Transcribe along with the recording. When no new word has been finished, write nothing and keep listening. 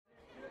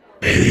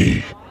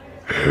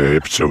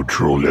Episode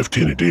Troll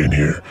Lieutenant Dan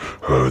here.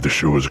 The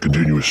show is a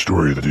continuous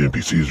story that the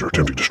NPCs are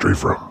attempting to stray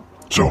from.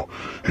 So,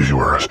 if you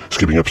are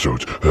skipping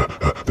episodes,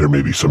 there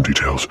may be some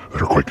details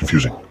that are quite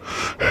confusing.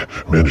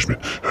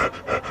 Management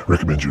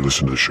recommends you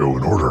listen to the show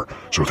in order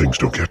so things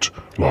don't get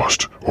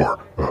lost or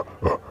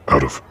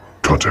out of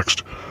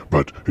context.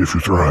 But if you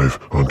thrive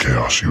on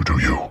chaos, you do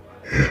you.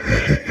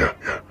 Yeah.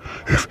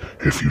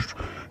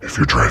 If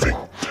you're driving,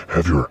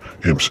 have your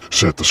imps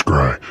set the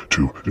scry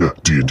to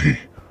D&D.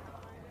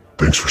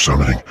 Thanks for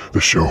summoning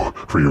the show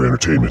for your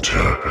entertainment.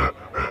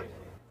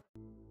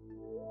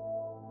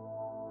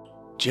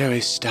 Jerry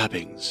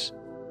Stabbings.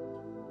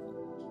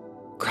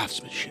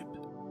 Craftsmanship.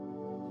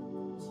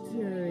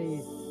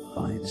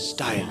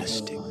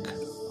 Stylistic.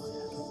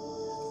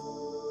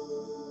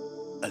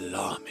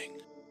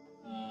 Alarming.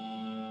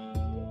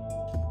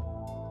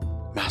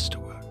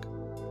 Masterwork.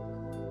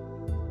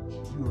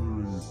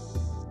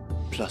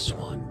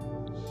 +1.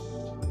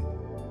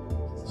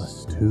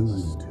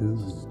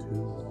 +2.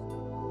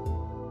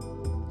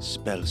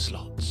 Spell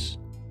slots.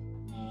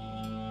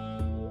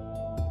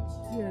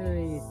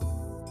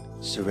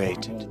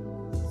 Serrated.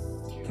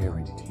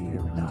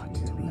 Guaranteed not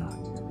to be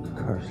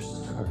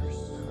cursed.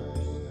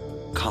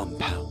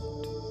 Compound.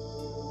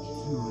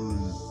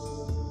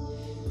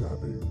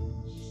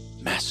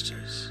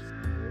 Masters.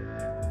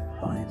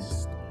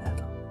 Finest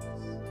metal.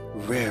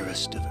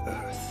 Rarest of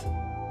earth.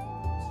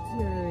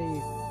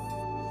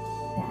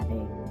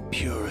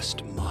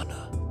 Purest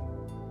mana.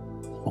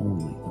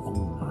 Only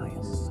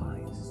the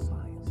finest.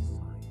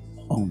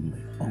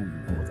 Only for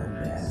the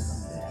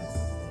best.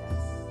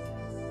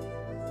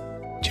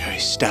 Jerry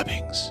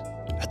Stabbings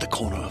at the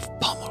corner of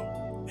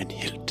Pommel and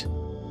Hilt.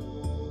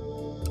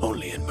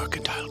 Only in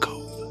Mercantile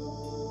Cove.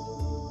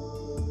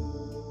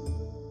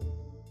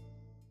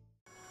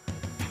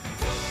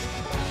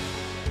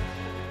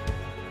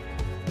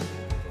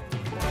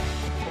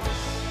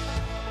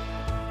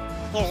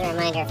 Here's a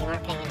reminder if you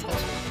weren't paying attention.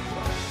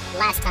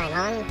 Last time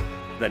on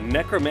The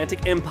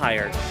Necromantic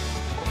Empire.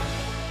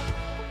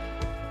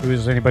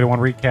 Does anybody want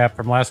to recap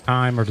from last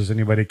time, or does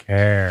anybody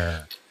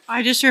care?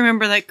 I just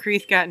remember that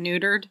Kreeth got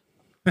neutered.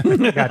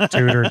 Got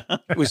tutored.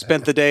 We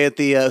spent the day at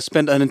the,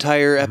 spent an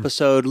entire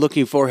episode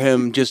looking for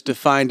him just to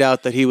find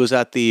out that he was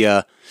at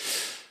the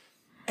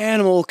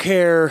animal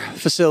care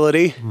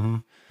facility. Mm-hmm.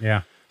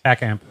 Yeah, pack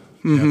camp.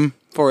 Mm-hmm. Yep.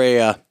 For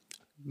a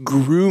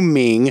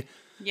grooming.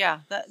 Yeah,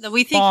 that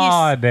we think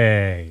Spa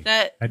day.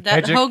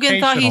 that Hogan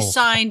thought he Educational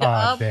signed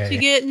spa up day. to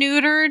get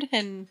neutered,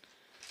 and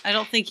I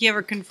don't think he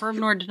ever confirmed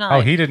nor denied.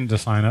 Oh, he didn't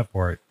just sign up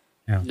for it.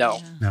 Yeah. No.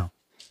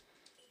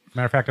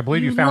 Matter of fact, I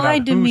believe you You found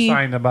lied out to who me.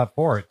 signed up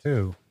for it,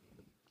 too.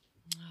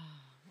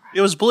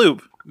 It was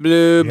Bloob.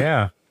 Bloob.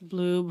 Yeah.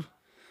 Bloob.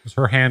 It was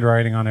her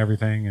handwriting on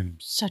everything. And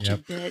Such a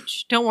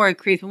bitch. Don't worry,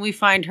 Kreeth. When we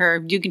find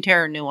her, you can tear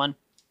her a new one.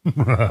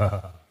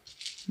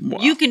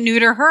 You can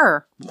neuter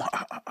her.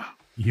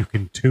 You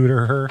can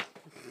tutor her.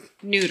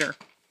 Neuter.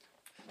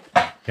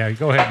 Yeah, you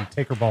go ahead and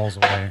take her balls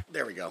away.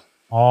 There we go.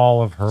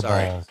 All of her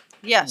Sorry. balls.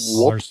 Yes.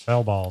 All her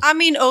spell balls. I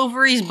mean,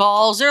 ovaries,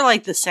 balls, they're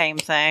like the same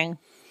thing.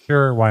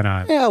 Sure, why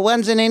not? Yeah,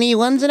 one's an innie,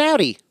 one's an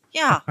outie.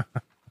 Yeah.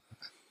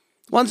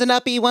 One's an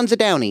uppie, one's a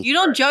downy. You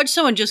don't judge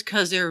someone just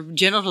because their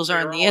genitals are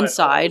on the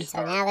inside.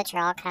 So now that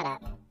you're all caught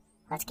up,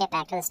 let's get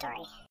back to the story.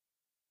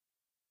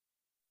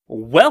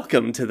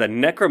 Welcome to the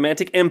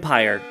Necromantic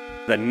Empire.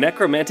 The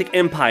Necromantic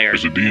Empire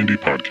Is a D&D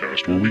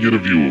podcast where we get a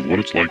view of what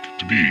it's like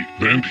to be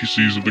the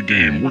NPCs of the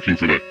game working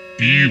for the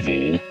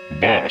evil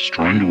boss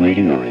trying to rule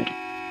the world.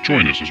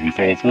 Join us as we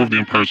follow 4 of the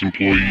Empire's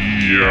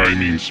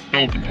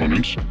spell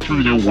components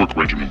through their work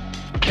regimen.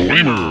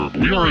 Disclaimer!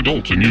 We are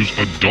adults and use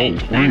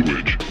adult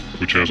language,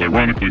 which has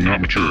ironically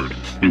not matured.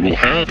 We will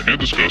have and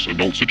discuss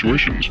adult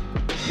situations.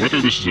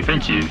 Whether this is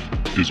offensive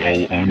is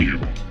all on you.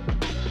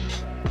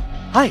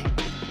 Hi,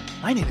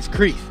 my name is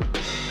Kreeth.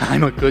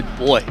 I'm a good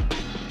boy.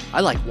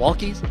 I like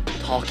walkies,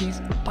 talkies,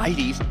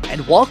 biteys,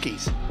 and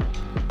walkies.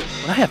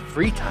 When I have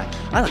free time,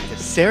 I like to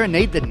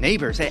serenade the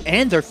neighbors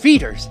and their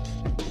feeders.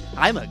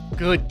 I'm a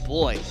good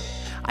boy.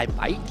 I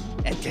bite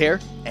and tear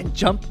and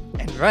jump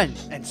and run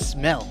and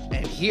smell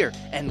and hear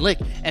and lick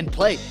and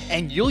play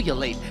and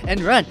ululate and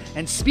run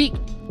and speak.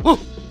 Woo!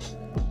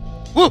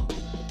 Woo!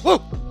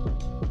 Woo!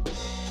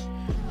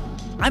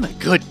 I'm a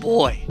good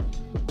boy.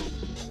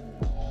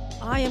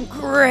 I am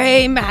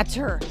gray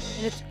matter,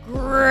 and it's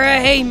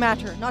gray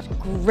matter, not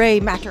gray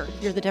matter.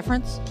 Hear the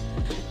difference?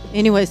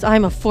 Anyways,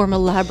 I'm a former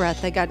lab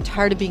rat that got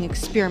tired of being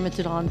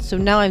experimented on, so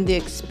now I'm the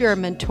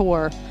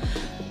experimenter.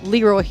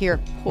 Leroy here.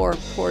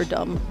 Poor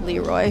dumb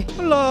Leroy.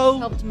 Hello.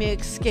 Helped me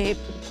escape.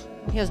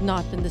 He has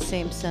not been the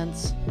same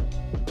since.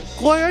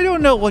 Boy, I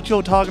don't know what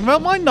you're talking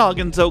about. My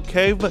noggin's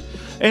okay,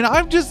 and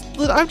I'm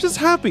just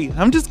happy.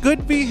 I'm just good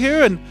to be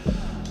here, and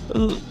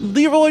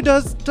Leroy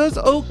does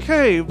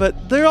okay,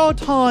 but there are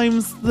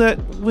times that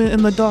when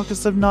in the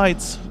darkest of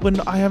nights when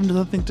I have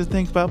nothing to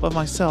think about but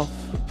myself,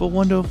 but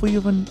wonder if we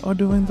even are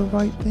doing the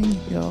right thing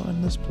here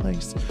in this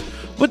place.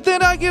 But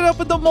then I get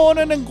up in the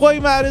morning and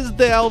Greymat is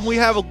there and we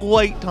have a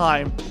great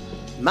time.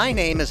 My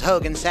name is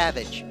Hogan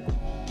Savage.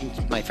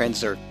 My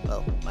friends are,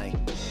 well, my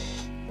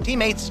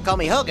teammates call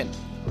me Hogan.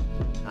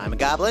 I'm a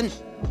goblin.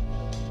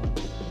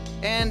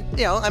 And,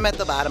 I'm at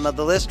the bottom of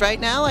the list right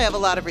now. I have a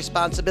lot of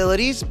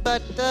responsibilities,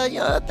 but,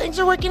 things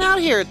are working out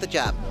here at the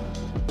job.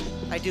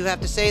 I do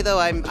have to say, though,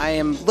 I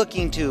am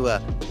looking to,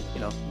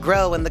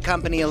 grow in the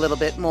company a little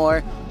bit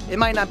more. It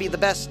might not be the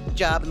best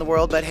job in the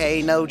world, but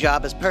hey, no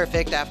job is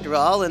perfect after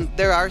all, and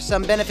there are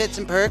some benefits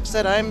and perks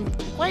that I'm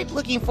quite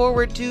looking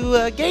forward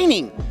to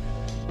gaining.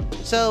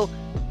 So,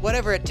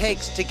 whatever it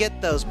takes to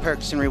get those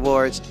perks and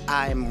rewards,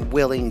 I'm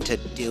willing to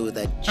do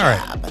the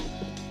job. Right.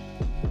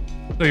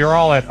 So you're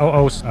all at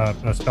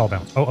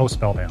Spellbound.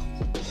 Spellbound.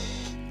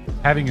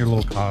 Having your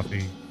little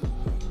coffee.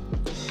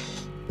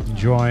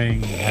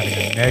 Enjoying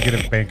having a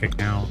negative bank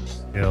account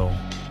still.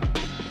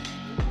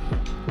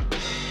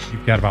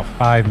 You've got about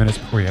 5 minutes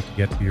before you have to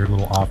get to your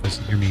little office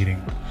and your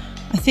meeting.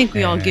 I think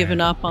we all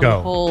given up on go. the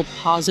whole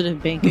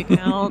positive bank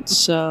account,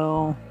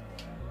 so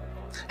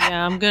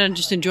yeah, I'm gonna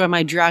just enjoy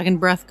my dragon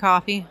breath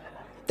coffee.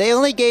 They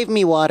only gave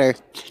me water.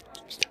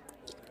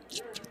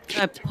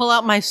 I pull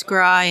out my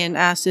scry and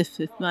ask if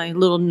my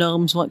little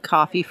gnomes want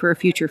coffee for a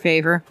future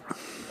favor.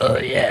 Oh,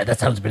 yeah, that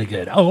sounds pretty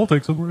good. Oh, I'll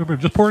take some.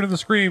 Just pour it in the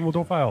screen. We'll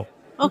don't file.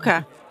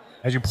 Okay.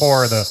 As you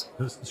pour, the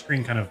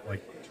screen kind of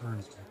like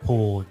turns to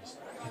pull.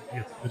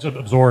 It just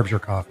absorbs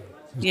your coffee.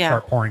 You Yeah.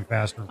 start pouring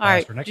faster and All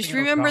right, faster. Next just thing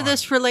you know, it's remember gone.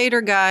 this for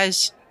later,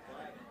 guys.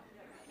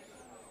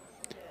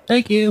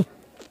 Thank you.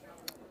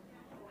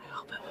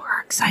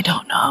 Works. I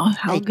don't know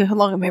how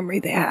long a memory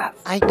they have.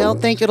 I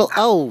don't think it'll...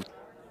 Oh.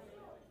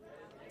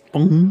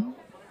 Boom.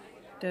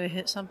 Did I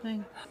hit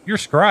something? Your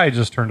scry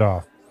just turned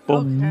off.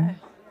 Boom. Okay.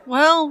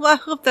 Well, I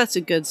hope that's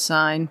a good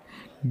sign.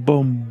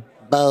 Boom.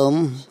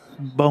 Boom.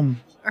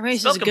 Boom. Or maybe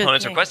this Spell is a good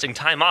components thing. requesting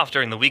time off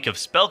during the week of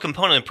Spell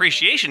Component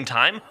Appreciation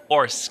Time,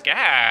 or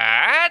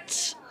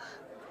SCAT,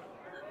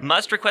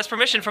 must request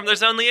permission from their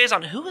zone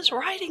liaison. Who is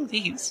writing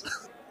these?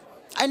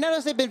 I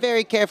noticed they've been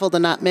very careful to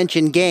not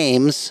mention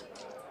games.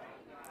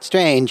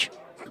 Strange.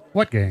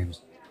 What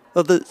games?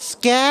 Well, the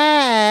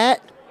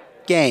scat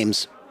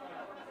games.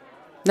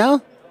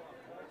 No?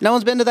 No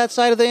one's been to that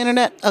side of the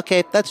internet?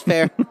 Okay, that's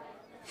fair.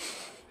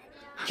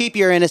 Keep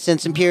your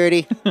innocence and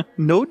purity.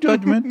 No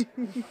judgment.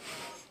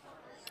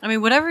 I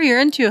mean, whatever you're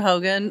into,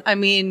 Hogan. I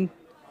mean,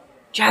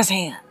 jazz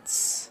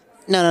hands.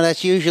 No,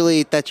 that's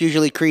usually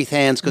Creeth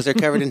hands because they're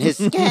covered in his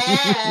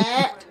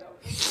scat.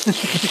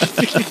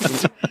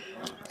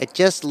 I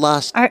just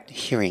lost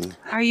hearing.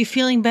 Are you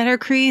feeling better,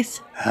 Creeth?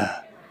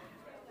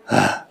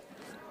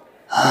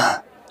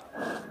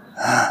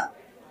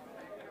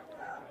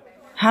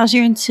 How's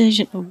your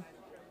incision? Oh.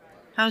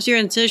 How's your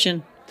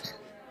incision?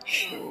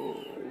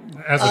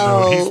 As a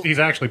note, he's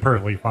actually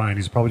perfectly fine.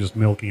 He's probably just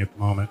milking at the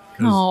moment.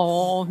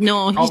 Oh,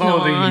 no, he's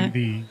although not.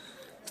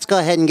 Let's go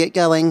ahead and get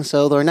going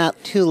so they're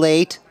not too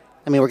late.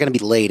 I mean, we're going to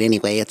be late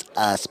anyway. It's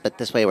us, but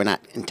this way we're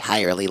not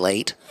entirely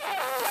late.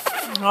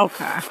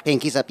 Okay.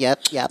 Pinky's up,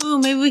 yep. Ooh,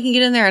 maybe we can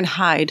get in there and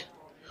hide.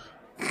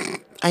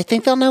 I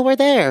think they'll know we're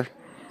there.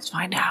 Let's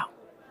find out.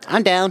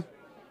 I'm down.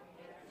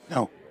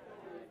 No.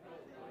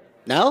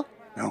 No?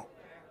 No.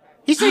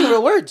 He's saying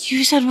real words.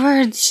 You said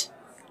words.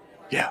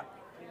 Yeah.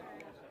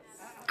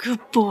 Good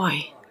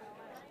boy.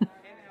 Do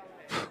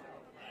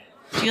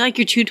you like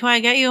your chew toy I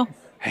got you?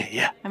 Hey,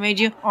 yeah. I made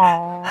you?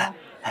 Aww.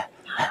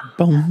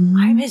 Boom.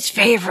 I'm his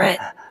favorite.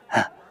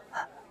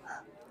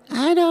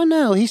 I don't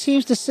know. He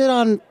seems to sit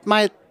on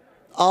my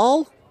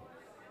all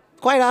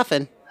quite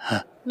often.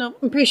 No,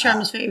 I'm pretty sure I'm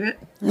his favorite.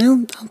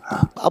 Well,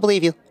 I'll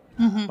believe you.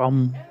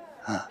 Boom.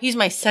 He's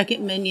my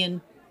second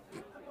minion.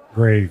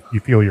 Gray, you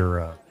feel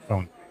your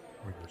phone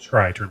or your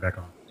scry turn back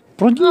on.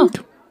 Brilliant.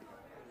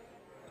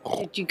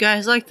 Did you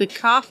guys like the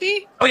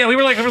coffee? Oh yeah, we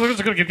were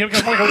just going to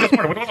get more. We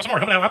want some more.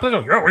 Yeah,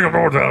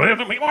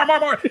 we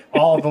want more.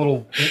 All the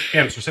little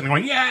imps are sitting there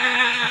going,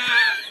 yeah.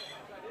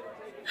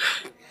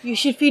 You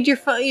should feed your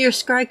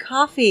scry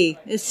coffee.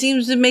 It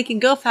seems to make it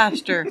go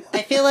faster.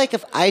 I feel like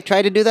if I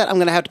try to do that, I'm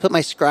going to have to put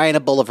my scry in a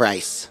bowl of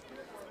rice.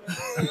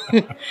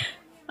 I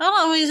don't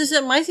know.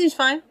 Mine seems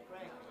fine.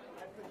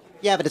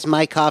 Yeah, but it's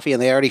my coffee,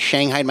 and they already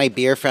shanghaied my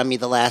beer from me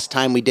the last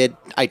time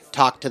I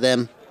talked to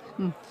them.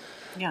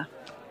 Yeah.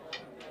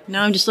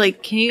 Now I'm just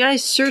like, can you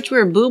guys search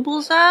where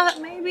Booble's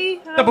at,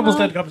 maybe? The Booble's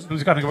dead.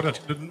 He's got to go.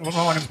 That's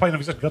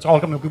all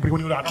coming. I don't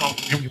know.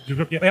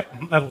 Yep,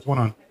 that's what's going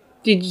on.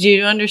 Did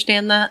you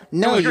understand that?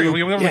 No, you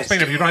don't explain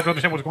it. You don't have to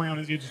understand what's going on.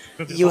 You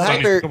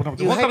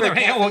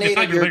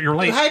hypercaffeinated your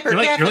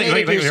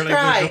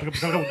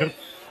scry.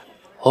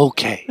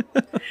 Okay.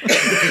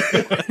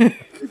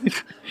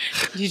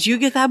 Did you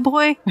get that,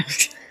 boy?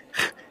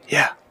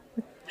 Yeah.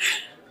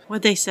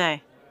 What'd they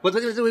say? You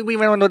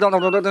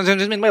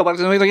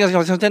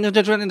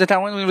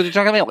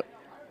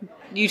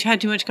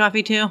had too much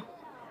coffee, too?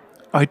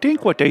 I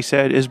think what they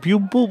said is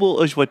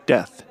Booble is with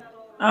death.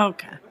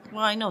 Okay.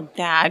 Well, I know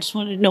that. I just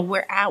wanted to know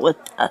where at with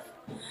death.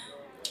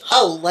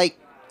 Oh, like,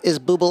 is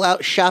Booble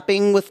out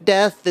shopping with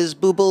Death? Is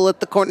Booble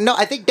at the corner? No,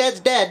 I think Dead's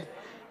dead.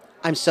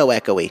 I'm so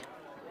echoey.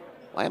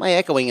 Why am I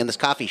echoing in this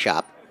coffee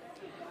shop?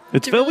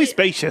 It's very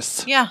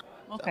spacious. Yeah.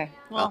 Okay.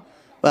 Well,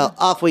 Well,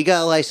 off we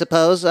go, I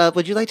suppose.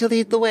 Would you like to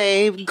lead the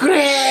way,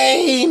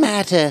 Gray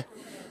Matter?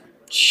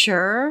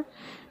 Sure.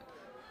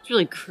 It's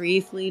really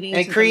Creeth leading.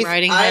 And since I'm Creeth,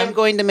 riding I him. am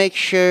going to make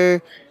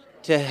sure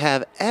to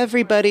have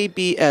everybody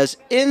be as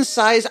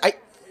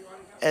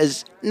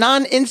as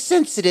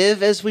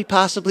non-insensitive as we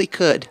possibly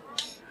could.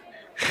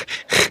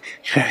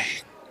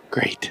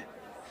 Great.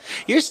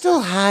 You're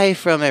still high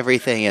from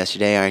everything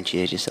yesterday, aren't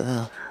you? Just a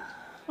little.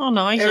 Oh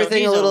no,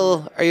 Everything a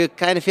little. Are you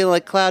kind of feeling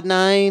like Cloud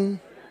 9?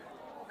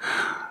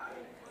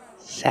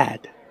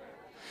 Sad.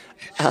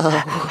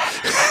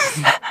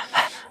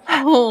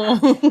 Oh.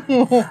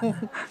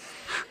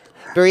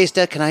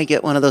 Barista, can I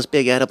get one of those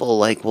big edible,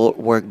 like,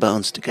 work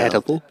bones to go?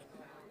 Edible?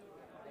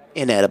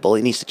 Inedible.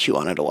 He needs to chew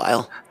on it a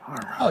while.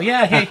 Oh,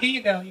 yeah, here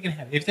you go. You can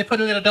have it. If they put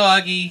a little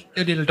doggy,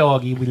 we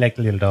like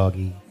the little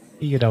doggy.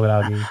 Here you go,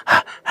 doggy.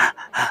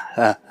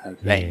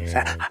 Thanks.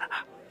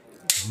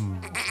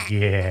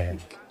 Yeah.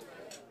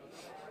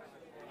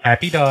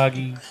 Happy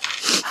doggy.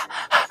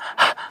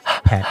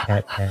 Pat,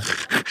 pat, pat.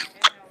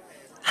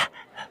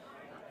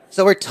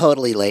 So we're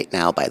totally late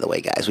now, by the way,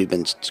 guys. We've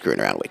been screwing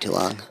around way too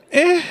long.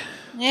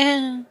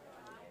 Yeah.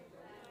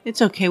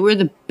 It's okay. We're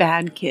the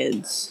bad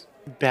kids.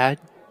 Bad?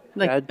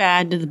 Like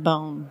bad to the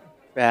bone.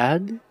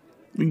 Bad?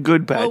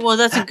 Good bad. Well,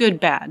 that's a good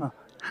bad.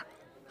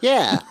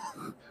 Yeah.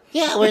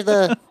 Yeah, we're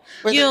the...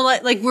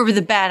 like we're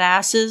the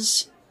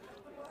badasses.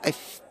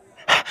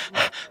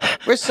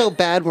 We're so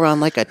bad we're on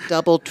like a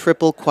double,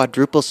 triple,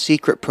 quadruple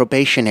secret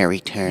probationary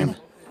term.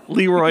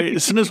 Leroy,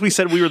 as soon as we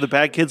said we were the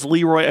bad kids,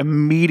 Leroy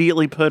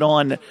immediately put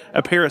on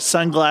a pair of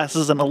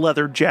sunglasses and a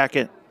leather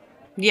jacket.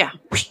 Yeah.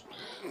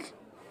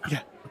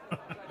 Yeah.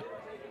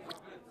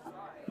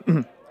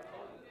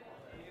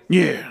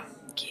 Yeah.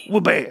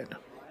 We're bad.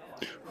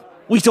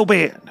 We so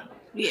bad.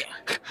 Yeah.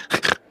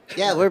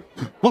 Yeah, we're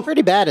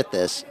pretty bad at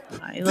this. All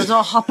right, let's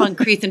all hop on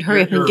Creeth and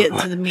hurry up and get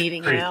to the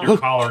meeting now. Your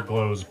collar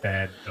glows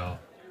bad, though.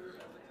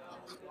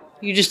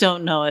 You just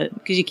don't know it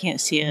because you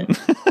can't see it.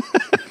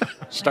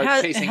 Start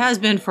it chasing. It has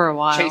been for a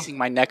while. Chasing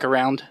my neck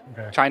around,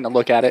 trying to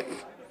look at it,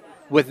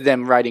 with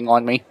them riding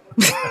on me.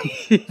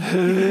 I'm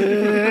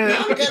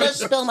gonna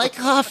spill my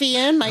coffee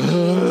and my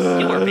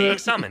beans. You are being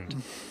summoned.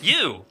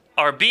 You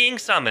are being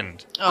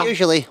summoned. Oh,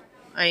 Usually.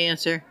 I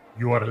answer.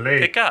 You are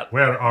late. Pick up.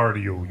 Where are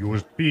you? You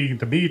was being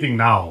the meeting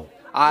now.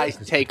 I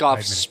take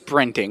off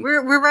sprinting.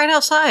 We're right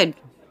outside.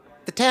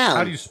 The town.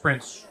 How do you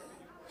sprint?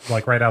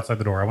 Like right outside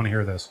the door. I want to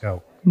hear this.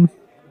 Go.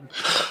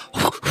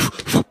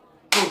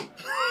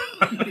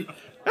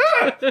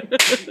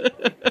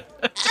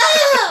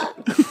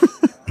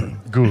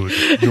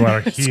 Good. You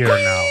are here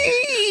now.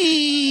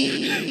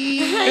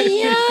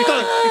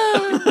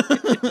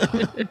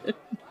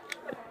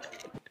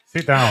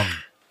 Sit down.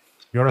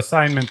 Your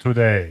assignment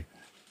today.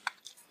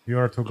 You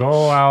are to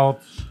go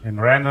out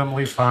and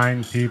randomly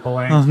find people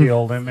and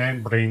kill them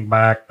and bring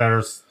back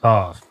their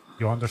stuff.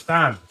 You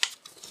understand?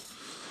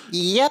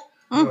 Yep.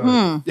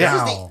 Mm-hmm.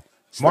 Now,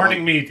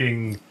 morning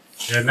meeting.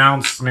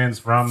 Announcements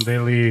from the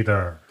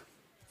leader.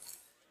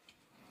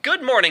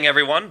 Good morning,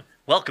 everyone.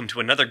 Welcome to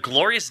another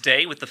glorious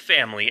day with the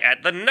family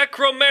at the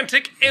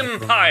Necromantic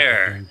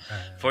Empire.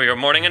 For your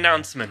morning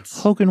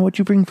announcements. Hogan, what'd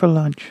you bring for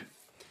lunch?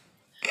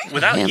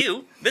 Without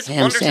you, this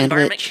ham wondrous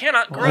environment sandwich.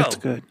 cannot grow. That's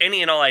good.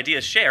 Any and all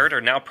ideas shared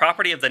are now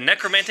property of the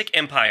Necromantic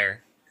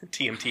Empire.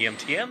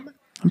 TM.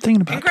 I'm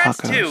thinking about Congrats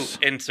tacos.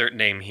 to insert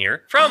name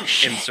here from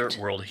insert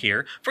world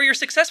here for your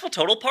successful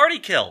total party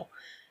kill.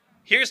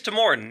 Here's to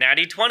more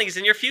natty 20s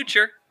in your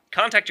future.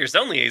 Contact your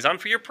zone liaison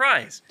for your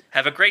prize.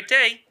 Have a great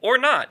day, or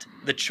not.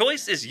 The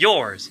choice is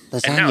yours.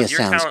 And now Lasagna your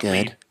sounds talent good.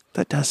 lead.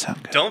 That does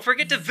sound good. Don't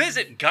forget to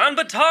visit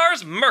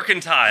Ganbatar's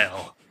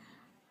Mercantile.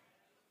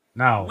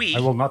 Now, We I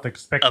will not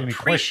expect any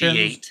questions.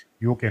 appreciate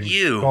You can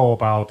you. go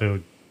about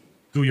to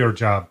do your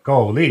job.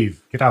 Go,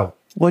 leave, get out.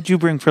 What'd you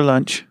bring for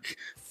lunch?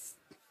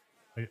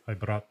 I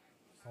brought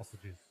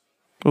sausages.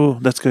 Oh,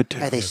 that's good too.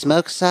 Are they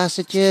smoked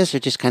sausages or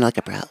just kind of like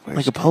a bratwurst?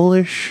 Like a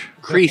Polish?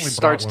 Crease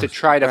starts to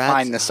try to Rats.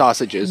 find the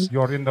sausages.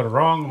 You're in the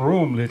wrong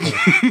room, little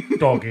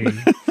doggy.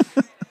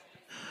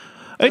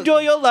 Enjoy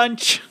your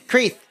lunch.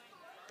 Creeth,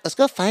 let's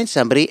go find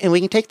somebody and we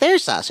can take their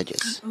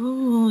sausages.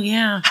 Ooh,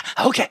 yeah.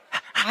 Okay.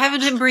 I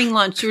didn't bring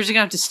lunch, so we're just gonna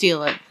have to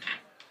steal it.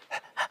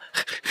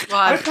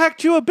 I What?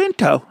 packed you a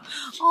bento.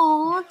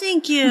 Oh,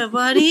 thank you,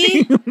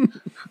 buddy.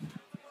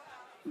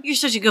 You're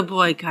such a good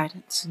boy,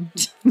 Guidance.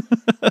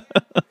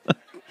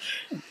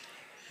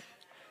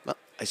 Well,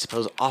 I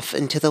suppose off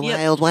into the Yep.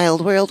 wild,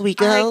 wild world we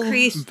All go. right,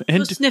 Crease,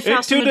 go sniff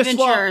out some Into the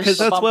swamp, adventures. because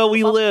that's where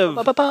we live.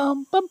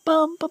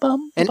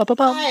 And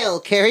I'll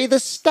carry the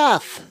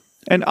stuff.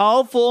 And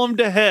I'll form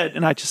the head.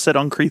 And I just sit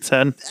on Creeth's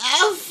head.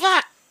 Oh,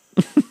 fuck.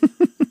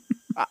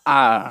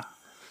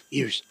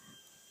 Ears.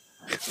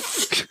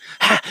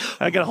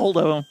 I got a hold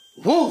of him.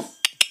 Woof.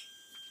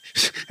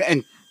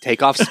 And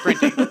take off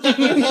sprinting. If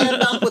you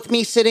head up with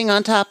me sitting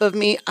on top of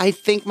me, I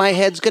think my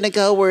head's gonna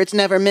go where it's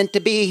never meant to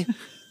be.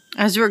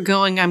 As we're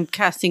going, I'm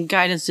casting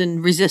guidance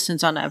and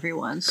resistance on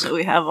everyone, so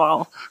we have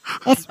all.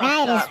 This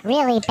ride is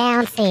really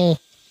bouncy.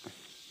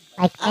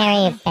 Like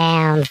very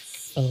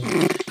bouncy.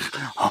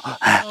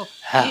 Oh,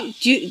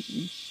 do you,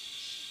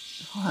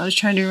 I was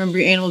trying to remember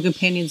your animal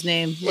companion's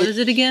name. What is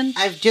it again?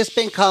 I've just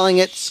been calling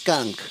it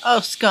Skunk. Oh,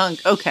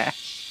 Skunk. Okay.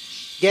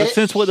 Get But it?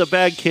 since we're the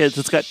bad kids,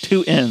 it's got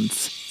 2 N's.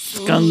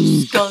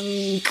 Skunk.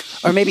 Skunk.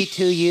 Or maybe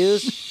 2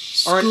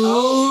 U's? Or an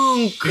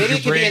O? Skunk. Maybe you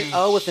it could be an bring-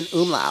 O with an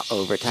umlaut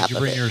over top Did you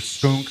of bring it. your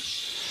skunk?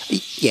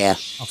 Yeah.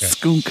 Okay.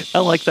 Skunk. I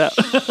like that.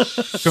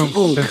 Skunk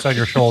sits on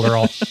your shoulder.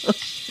 All.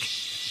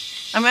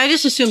 I mean, I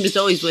just assumed it's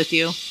always with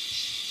you.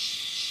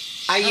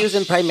 I use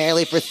him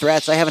primarily for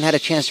threats. I haven't had a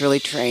chance to really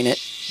train it.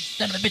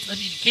 Son of a bitch, let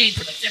me in the cage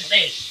for like 7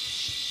 days.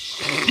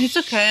 It's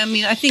okay. I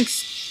mean, I think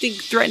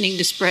threatening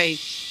to spray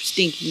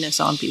stinkiness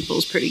on people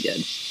is pretty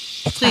good.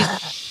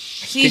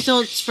 Please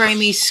don't spray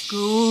me,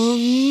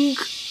 Skunk.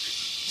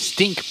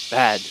 Stink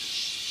bad.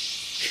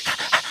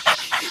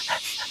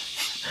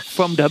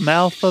 From the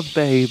mouth of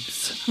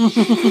babes.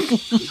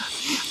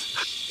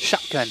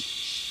 Shotgun.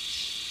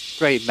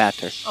 Great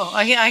matter. Oh,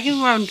 I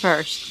can run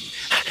first.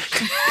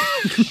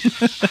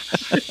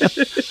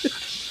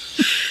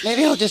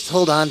 Maybe I'll just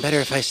hold on better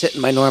if I sit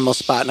in my normal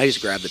spot and I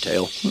just grab the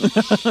tail.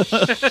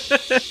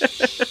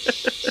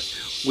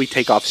 We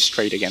take off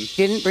straight again.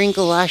 Didn't bring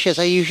galoshes.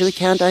 I usually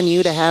count on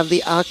you to have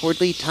the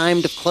awkwardly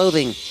timed of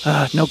clothing.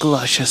 No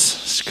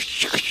galoshes.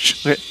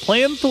 Okay,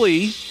 plan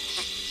 3.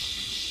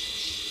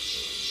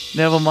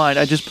 Never mind.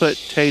 I just put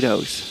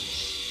potatoes.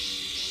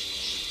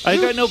 I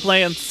got no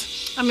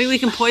plans. I mean, we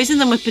can poison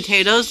them with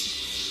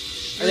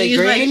potatoes. Are they Use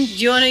green? do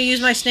you want to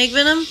use my snake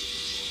venom?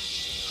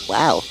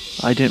 Wow.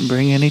 I didn't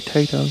bring any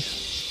potatoes.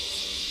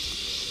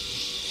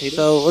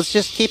 So let's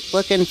just keep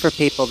looking for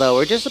people, though.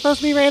 We're just supposed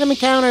to be random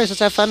encounters. Let's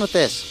have fun with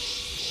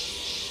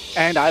this.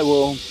 And I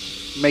will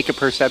make a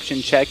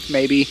perception check,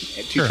 maybe,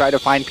 to Sure. try to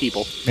find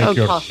people. Make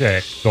your Paul.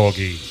 check,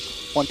 doggy.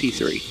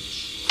 23.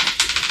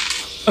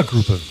 A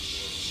group of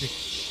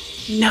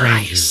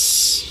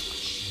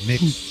Nice.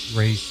 mixed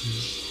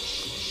races.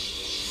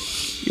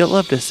 You'll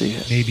love to see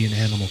it. Maybe an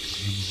animal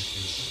companion or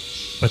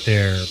two. But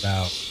they're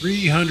about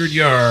 300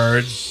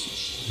 yards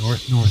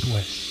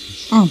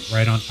northwest.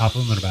 Right on top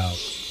of them at about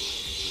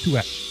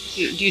 2x.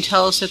 Do you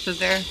tell us that they're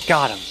there?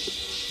 Got him.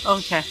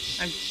 Okay.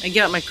 I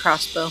get out my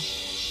crossbow.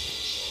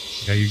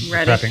 Okay, you're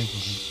Ready.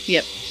 prepping?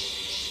 Yep.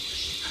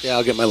 Yeah,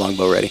 I'll get my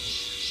longbow ready.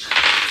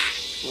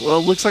 Well,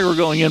 it looks like we're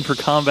going in for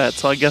combat,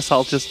 so I guess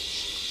I'll just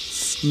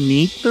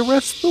sneak the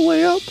rest of the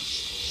way up.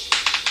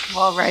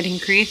 While riding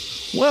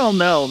Creeth? Well,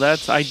 no,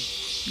 that's I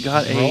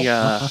got Roll.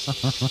 a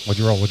What'd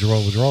you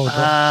roll?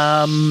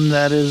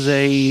 that is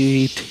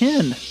a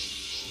 10.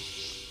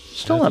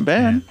 Still not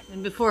bad.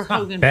 And before Not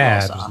Hogan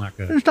bad, falls it's off. not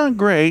good. It's not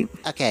great.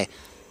 Okay.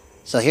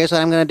 So here's what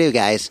I'm going to do,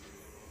 guys.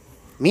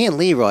 Me and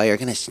Leroy are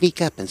going to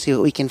sneak up and see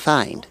what we can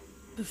find.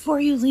 Before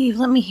you leave,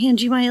 let me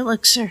hand you my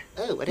elixir.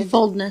 Oh, what is it?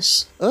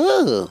 Boldness.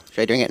 Oh,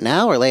 should I drink it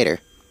now or later?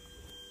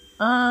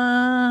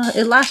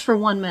 It lasts for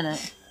 1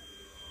 minute.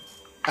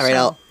 All right,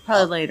 So,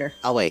 probably later.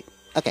 I'll wait.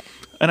 Okay.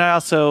 And I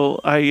also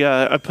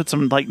I put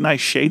some like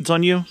nice shades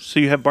on you, so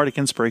you have bardic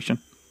inspiration.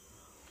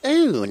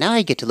 Ooh, now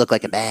I get to look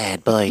like a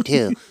bad boy,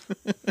 too.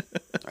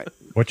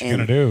 What you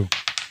gonna do?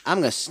 I'm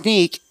going to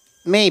sneak,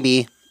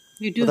 maybe,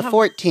 You do with a have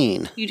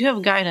 14. You do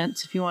have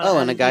guidance if you want. Oh, to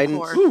and a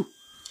guidance? Woo.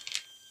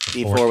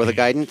 D4 with a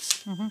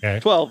guidance. Okay.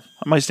 12.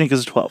 My sneak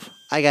is a 12.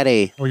 I got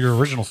a Well, your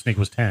original sneak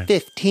was 10.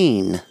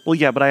 15. Well,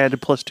 yeah, but I added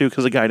 +2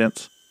 because of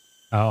guidance.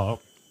 Oh,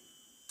 okay.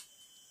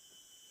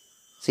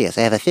 So yes,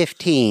 I have a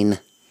 15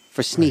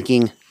 for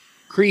sneaking.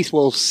 Creeth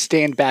will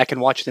stand back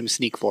and watch them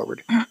sneak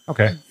forward.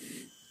 Okay.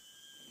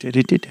 You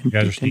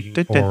guys are sneaking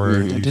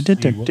forward. You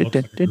see what looks like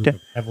a group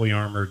of heavily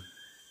armored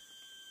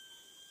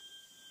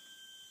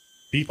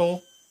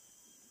people.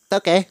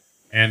 Okay.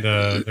 And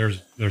there's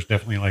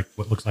definitely like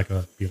what looks like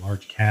a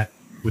large cat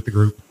with the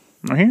group.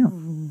 Right here.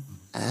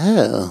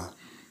 Oh.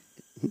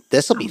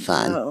 This'll be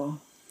fun. Oh.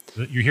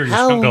 You hear your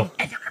How- skunk go.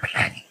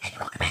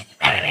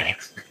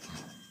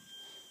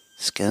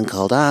 Skunk,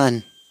 hold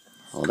on.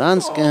 Hold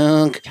on,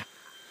 Skunk.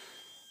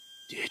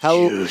 How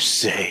You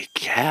say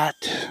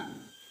cat?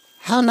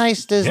 how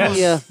nice does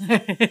Yes.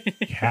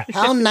 the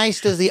how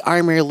nice does the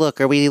armor look?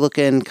 Are we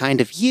looking kind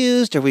of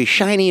used? Are we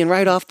shiny and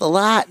right off the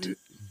lot?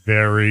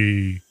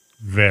 Very,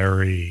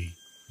 very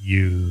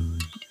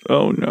used,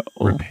 Oh no.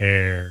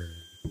 repaired,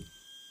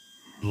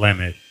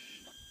 blemished,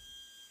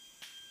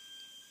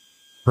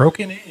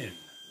 broken in.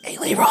 Hey,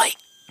 Leroy,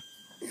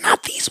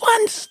 not these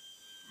ones.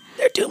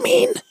 They're too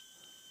mean.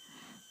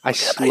 I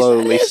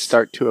slowly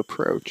start to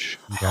approach.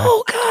 Okay.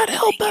 Oh God,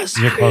 help us!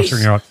 You get closer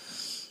and you're like,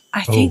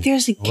 I think oh,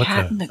 there's a well,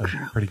 cat in the that's a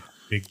group. pretty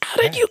big How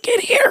did you get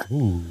here?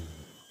 Ooh.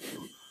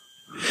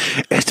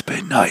 It's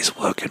been nice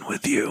working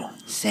with you.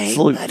 Same,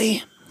 Salute.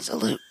 buddy.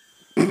 Salute.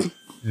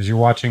 As you're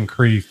watching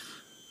Creeth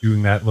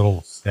doing that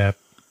little step,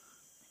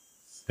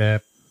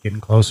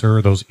 getting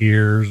closer, those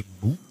ears,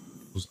 boop,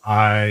 those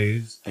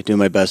eyes, I do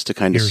my best to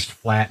kind of. ears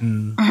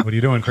flatten. What are you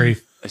doing,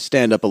 Creeth? I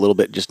stand up a little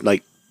bit, just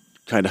like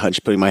kind of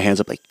hunch, putting my hands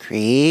up, like.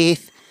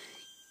 Creeth,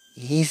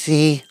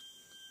 easy.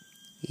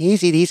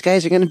 Easy. These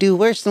guys are going to do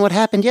worse than what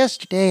happened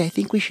yesterday. I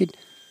think we should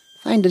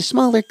find a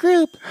smaller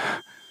group.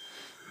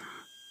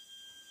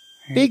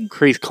 Big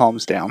Crease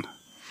calms down.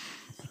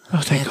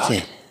 Oh, thank That's God.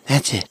 it.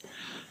 That's it.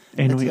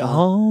 And we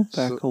all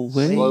back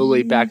away.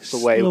 Slowly backs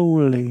away.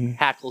 Slowly.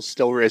 Hackle's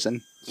still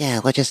risen.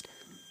 Yeah, we'll just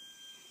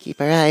keep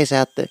our eyes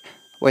out there.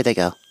 Where'd they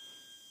go?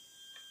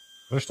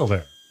 They're still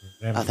there.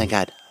 Oh, thank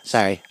God.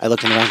 Sorry, I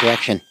looked in the wrong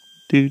direction.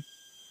 Dude.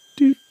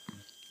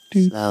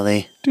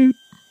 Slowly.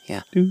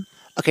 Yeah.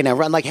 Okay, now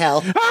run like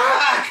hell.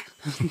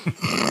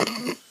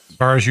 As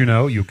far as you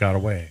know, you got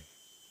away.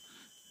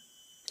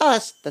 Oh,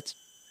 that's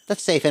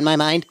safe in my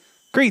mind.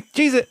 Creeth,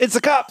 Jesus, it's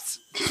the cops.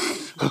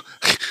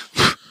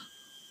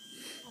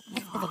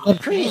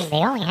 Creeth, they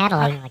only had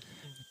like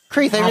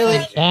Creeth, I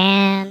really.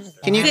 Jams.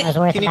 Can you do me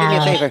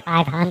a favor?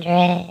 500.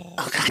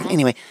 Oh God.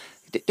 Anyway,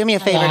 do me a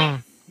favor. Yeah.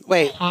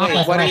 Wait.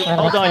 What are you?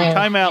 Hold on,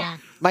 time out.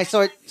 My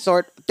sword,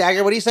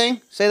 dagger. What are you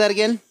saying? Say that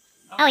again.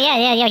 Oh,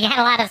 yeah. You had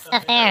a lot of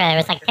stuff there. There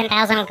was like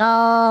 10,000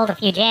 gold, a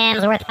few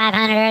gems worth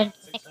 500,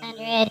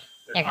 600.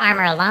 Their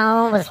armor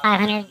alone was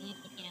 500.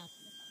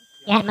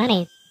 You had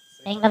money.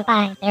 Saying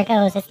bye-bye. There it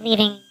goes. It's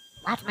leaving.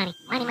 Lots of money.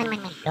 Money.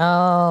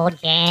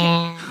 Gold,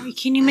 gems.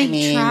 Can you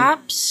make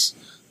traps?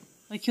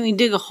 Like, can we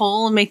dig a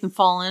hole and make them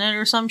fall in it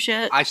or some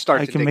shit? I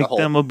can make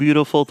them a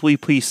beautiful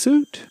three-piece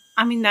suit.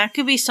 I mean, that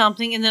could be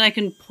something, and then I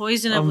can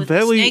poison it with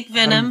snake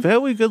venom. I'm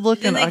very good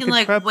looking. Then they I can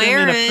can trap them wear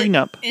in a it,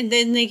 prenup. and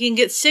then they can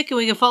get sick, and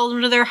we can follow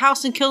them to their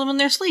house and kill them in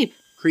their sleep.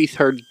 Creeth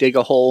heard dig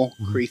a hole.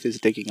 Creeth is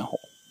digging a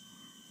hole.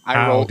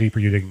 How deep are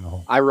you digging the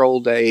hole? I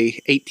rolled a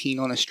 18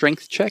 on a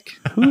strength check.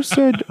 Who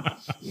said?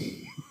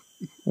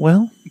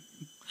 Well,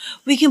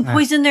 we can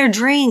poison their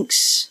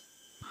drinks.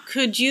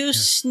 Could you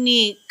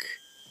sneak,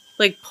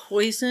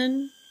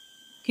 poison?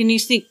 Can you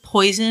sneak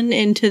poison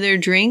into their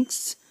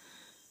drinks?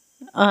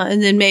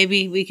 And then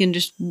maybe we can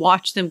just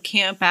watch them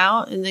camp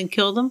out and then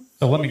kill them?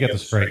 So let me get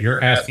this straight.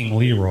 You're asking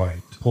Leroy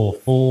to pull a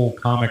full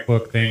comic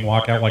book thing,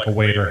 walk out like a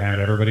waiter, hand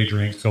everybody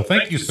drinks. So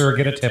thank you, sir.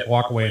 Get a tip,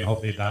 walk away, and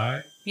hope they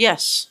die.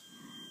 Yes.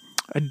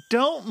 I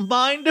don't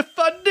mind if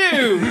I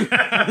do.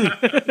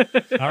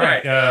 All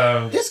right.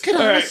 This could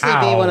honestly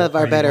be one of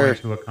our better.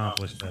 To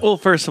accomplish that? Well,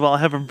 first of all, I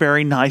have a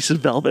very nice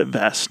velvet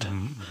vest.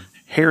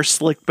 Hair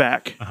slicked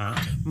back.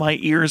 My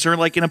ears are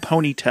like in a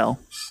ponytail.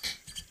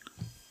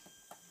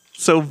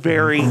 So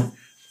very,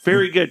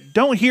 very good.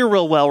 Don't hear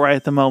real well right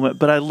at the moment,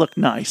 but I look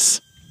nice.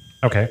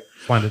 Okay.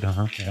 Splendid.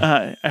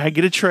 Yeah. I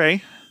get a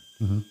tray,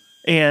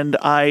 and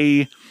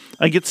I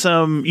get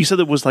some. You said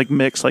it was like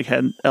mixed, like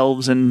had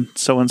elves and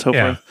so on and so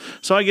forth.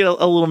 So I get a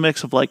little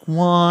mix of like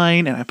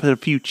wine, and I put a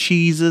few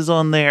cheeses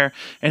on there,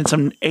 and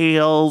some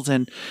ales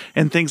and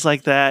things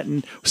like that,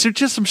 and so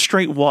just some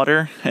straight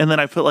water, and then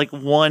I put like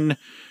one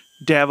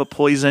dab of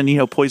poison.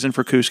 Poison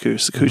for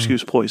couscous, the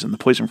couscous poison, the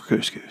poison for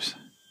couscous,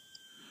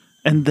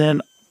 and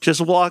then just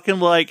walking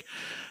like,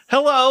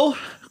 "Hello,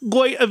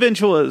 great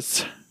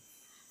adventurers.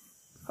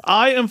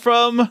 I am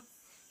from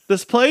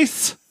this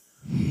place.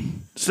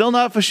 Still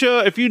not for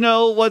sure if you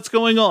know what's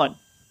going on,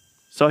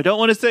 so I don't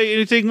want to say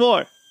anything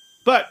more.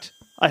 But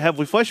I have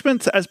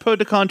refreshments as per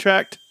the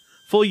contract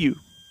for you.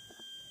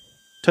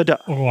 Ta-da."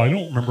 Oh, I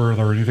don't remember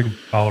there anything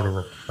about a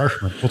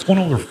refreshment. What's going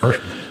on with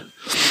refreshment?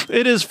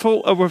 It is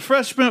for a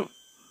refreshment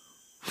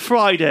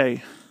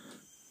Friday.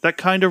 That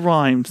kind of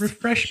rhymes.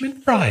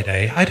 Refreshment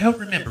Friday? I don't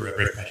remember a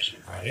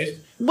refreshment Friday.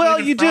 Well,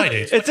 you do.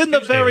 It's in the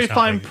very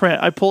fine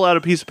print. I pull out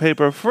a piece of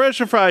paper. Fresh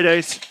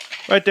Fridays.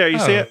 Right there. You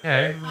see it?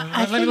 Okay.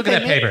 Let me look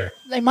at that paper.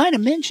 They might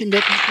have mentioned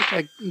it.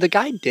 The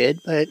guide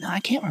did, but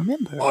I can't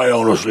remember. I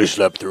honestly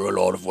slept through a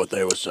lot of what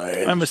they were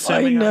saying. I'm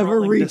assuming I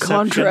never read deception.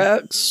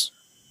 contracts.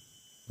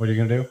 What are you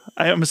going to do?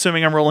 I'm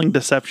assuming I'm rolling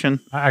deception.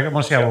 I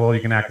want to see how well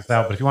you can act this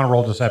out, but if you want to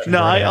roll deception...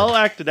 No, I'll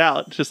act it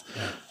out.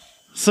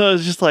 So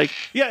it's just like,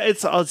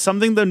 it's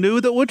something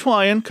new that we're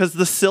trying, because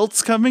the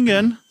silt's coming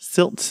in.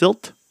 Silts.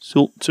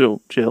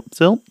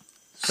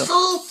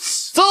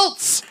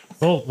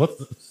 Well,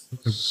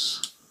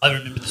 I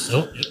remember the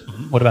silt. Yep.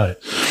 What about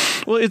it?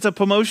 Well, it's a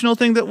promotional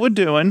thing that we're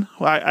doing.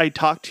 I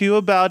talked to you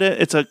about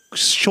it. It's a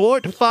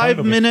short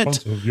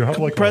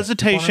 5-minute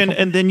presentation,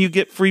 and then you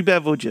get free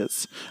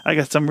beverages. I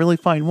got some really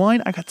fine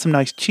wine. I got some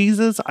nice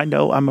cheeses. I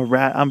know I'm a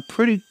rat. I'm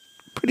pretty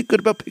good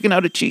about picking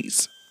out a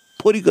cheese.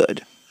 Pretty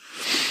good.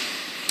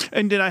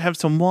 And then I have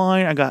some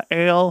wine. I got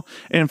ale.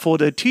 And for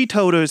the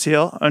teetoters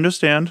here,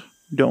 understand,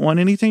 don't want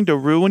anything to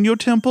ruin your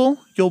temple,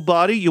 your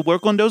body. You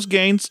work on those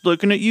gains.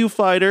 Looking at you,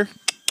 fighter.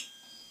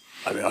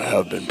 I mean, I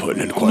have been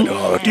putting in quite a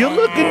hard You're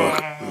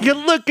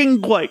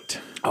looking great.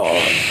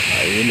 Oh,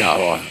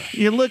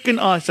 You're looking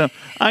awesome.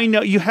 I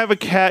know you have a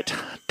cat.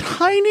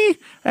 Tiny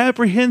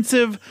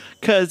apprehensive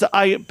because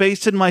I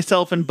basted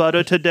myself in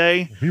butter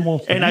today,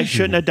 and I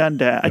shouldn't have done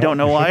that. I don't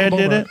know why I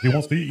did it. He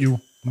wants to eat you.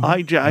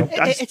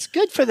 It's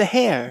good for the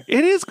hair.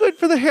 It is good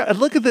for the hair. And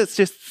look at this,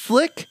 just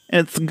slick,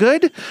 and it's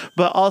good,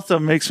 but also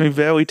makes me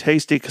very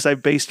tasty because I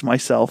based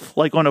myself,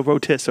 like on a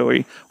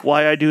rotisserie.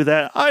 Why I do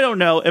that, I don't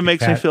know. It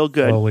makes me feel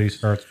good. Slowly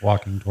starts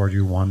walking toward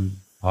you. One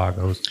paw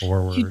goes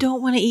forward. You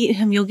don't want to eat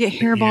him. You'll get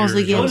hairballs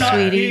again,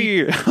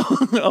 sweetie.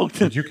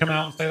 Did you come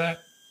out and say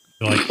that?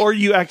 Or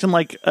you acting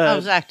like... I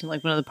was acting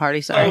like one of the party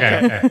side.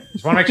 Okay.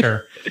 Just want to make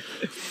sure.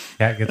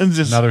 Cat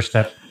gets another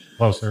step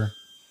closer.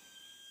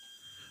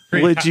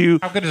 Would you?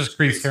 How good is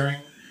Cree's hearing?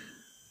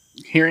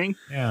 Hearing?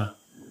 Yeah.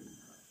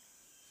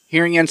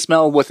 Hearing and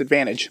smell with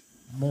advantage.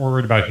 I'm more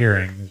worried about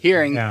hearing.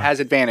 Hearing Yeah. has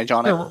advantage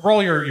on it. Yeah,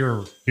 roll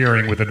your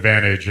hearing with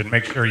advantage and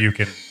make sure you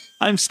can.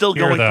 I'm still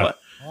hear going. the-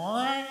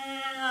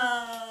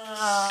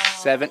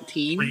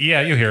 17.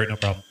 Yeah, you hear it, no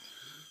problem.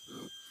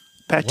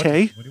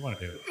 Pate. What do you want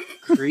to do?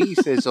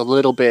 Crease is a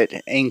little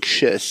bit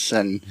anxious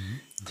and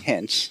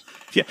tense.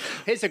 Yeah.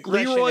 His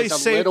aggression Leroy's is a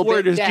safe little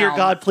word bit is, down. "Dear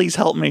God, please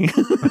help me."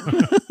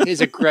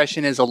 His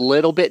aggression is a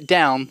little bit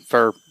down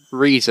for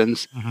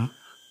reasons,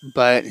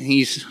 but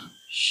he's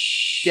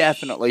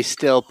definitely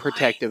still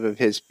protective of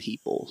his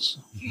peoples.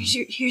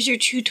 Here's your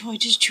chew toy.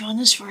 Just chew on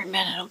this for a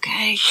minute,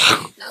 okay?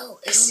 No,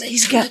 it'll make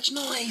He's too got- much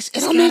noise.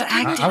 he's It'll gotta make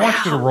act I want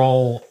you to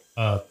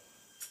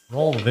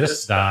roll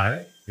this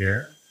die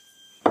here.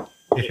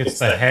 If it's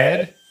the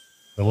head,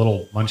 the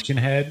little munchkin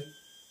head,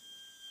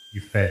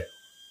 you fail.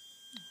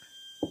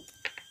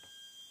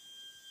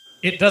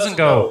 It doesn't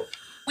go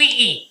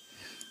wee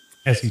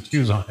as he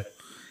chews on it.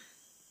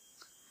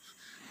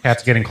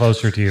 Cat's getting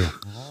closer to you.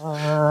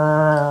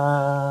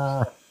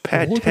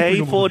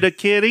 Pate for the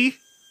kitty.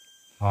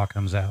 Paw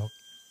comes out.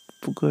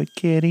 Good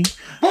kitty.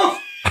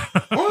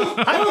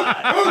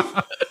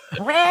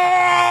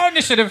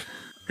 Initiative.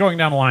 Going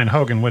down the line,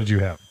 Hogan, what did you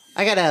have?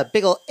 I got a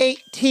big ol'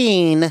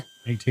 18.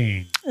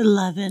 18.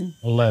 11.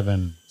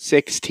 11.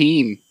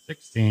 16.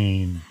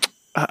 16.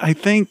 I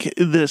think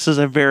this is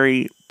a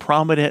very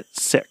prominent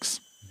 6.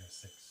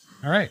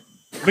 All right.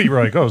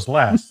 Leroy goes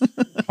last.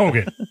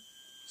 Hogan,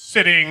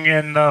 sitting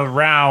in the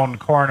round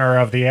corner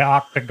of the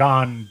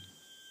octagon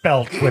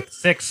belt with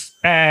 6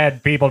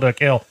 bad people to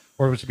kill,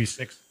 or it should be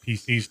 6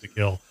 PCs to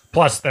kill,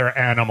 plus their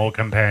animal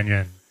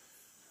companion.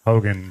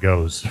 Hogan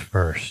goes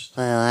first.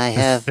 Well, I The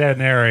have.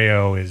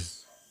 scenario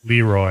is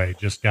Leroy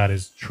just got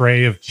his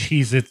tray of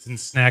Cheez-Its and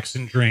snacks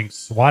and drinks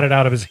swatted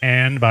out of his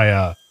hand by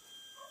a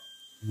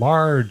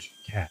large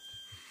cat.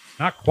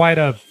 Not quite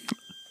a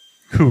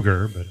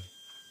cougar, but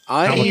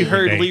I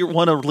heard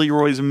one of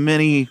Leroy's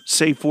many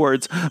safe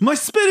words. My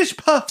Spanish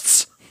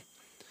puffs.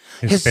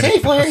 His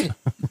safe word.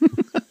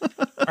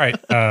 All right.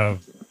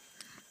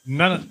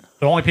 None of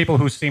the only people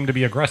who seem to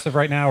be aggressive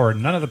right now are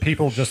none of the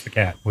people, just the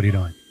cat. What are you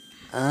doing?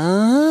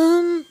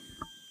 And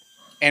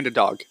a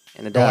dog.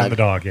 And a Oh, and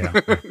dog. the dog,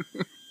 yeah.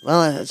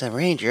 Well, as a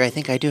ranger, I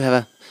think I do have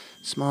a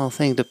small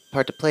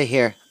part to play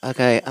here.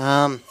 Okay,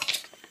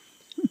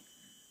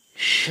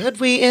 should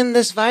we end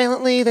this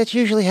violently? That's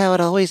usually how it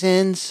always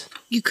ends.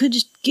 You could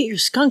just get your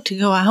skunk to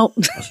go out.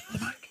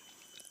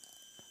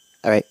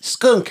 All right,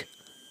 skunk.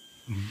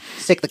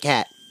 Sick the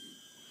cat.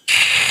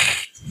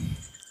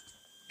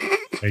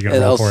 There you go.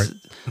 And Roll I'll for s- it.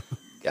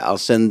 Yeah, I'll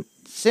send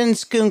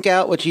Skunk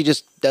out, which he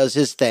just does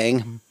his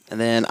thing, and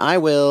then I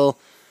will.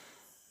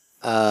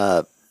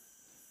 I'm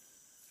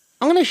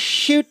gonna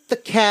shoot the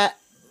cat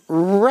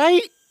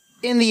right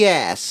in the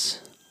ass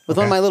with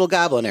one of my little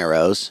goblin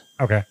arrows.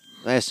 Okay.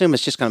 I assume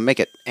it's just gonna make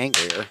it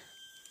angrier.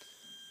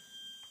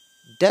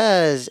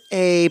 Does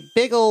a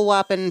big ol'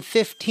 whopping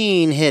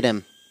 15 hit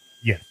him?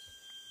 Yes.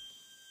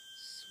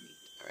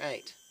 All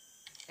right.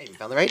 I even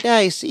found the right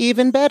dice.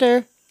 Even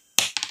better.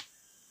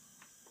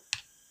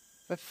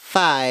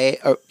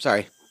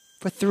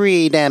 For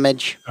 3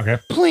 damage. Okay.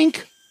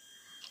 Plink.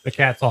 The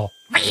cat's all.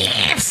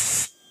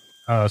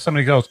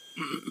 Somebody goes,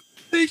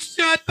 They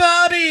shot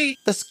Bobby!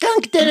 The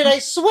skunk did it, I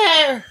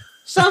swear!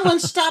 Someone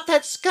stop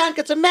that skunk,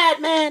 it's a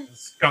madman!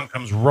 skunk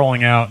comes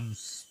rolling out and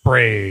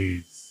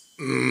sprays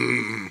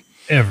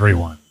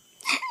everyone,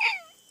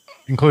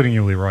 including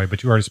you, Leroy.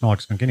 But you already smell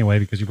like skunk anyway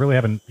because you really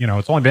haven't.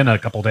 It's only been a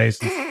couple days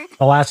since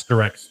the last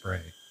direct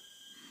spray.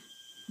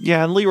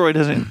 Yeah, and Leroy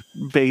doesn't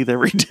bathe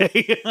every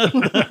day.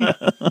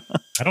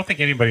 I don't think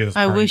anybody this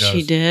I party wish does.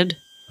 he did.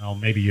 Oh,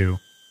 maybe you.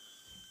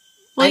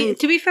 Well,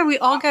 to be fair, we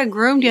all got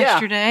groomed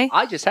yesterday.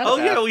 I just had Oh,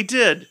 yeah, we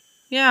did.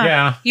 Yeah.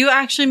 Yeah. You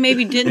actually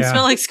maybe didn't Yeah.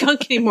 smell like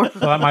skunk anymore.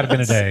 Well, that might have been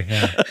a day.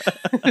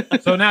 Yeah.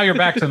 So now you're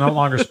back to no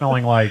longer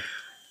smelling like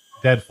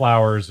dead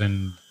flowers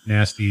and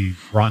nasty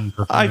rotten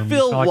perfume. I You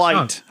feel smell like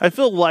light. skunk. I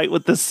feel light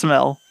with this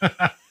smell.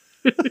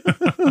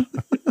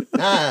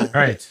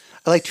 Right.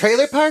 Like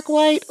trailer park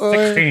white or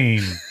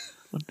 16.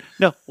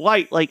 No,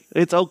 white. Like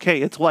it's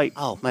okay. It's white.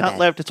 Oh, my Not bad.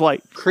 left. It's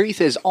white.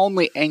 Creeth is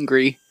only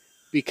angry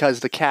because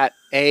the cat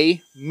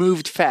A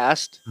moved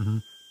fast,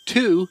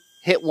 2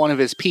 hit one of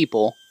his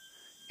people,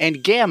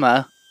 and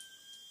Gamma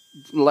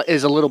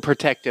is a little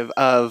protective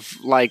of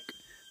like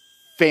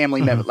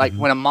family members. Like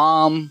when a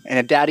mom and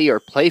a daddy are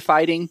play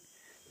fighting,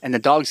 and the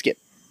dogs get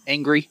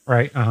angry.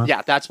 Right. Uh-huh.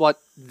 Yeah, that's what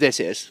this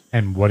is.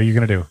 And what are you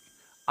going to do?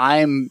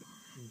 I'm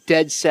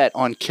dead set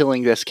on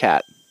killing this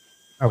cat.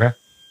 Okay.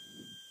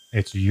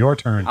 It's your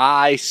turn.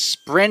 I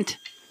sprint,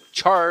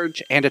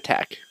 charge, and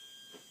attack.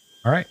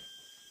 All right.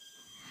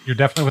 You're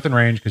definitely within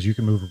range because you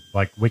can move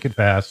like wicked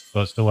fast,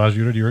 so it still allows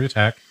you to do your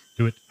attack.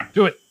 Do it.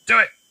 Do it. Do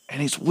it.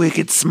 And he's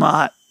wicked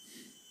smart.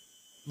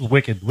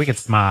 Wicked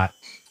smart.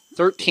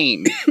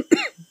 13.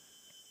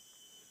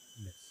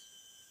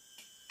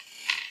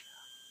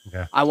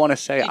 Okay. I want to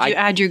say Did you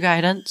add your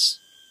guidance?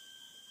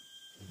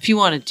 If you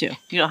wanted to.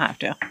 You don't have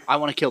to. I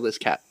want to kill this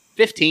cat.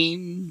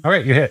 15. All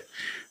right, you hit.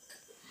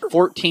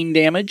 14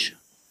 damage.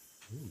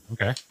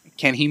 Okay.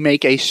 Can he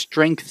make a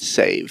strength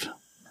save?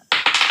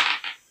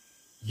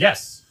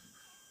 Yes.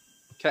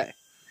 Okay.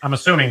 I'm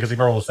assuming because he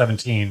rolled a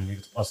 17, he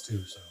gets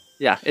 +2. So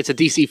Yeah, it's a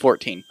DC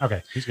 14.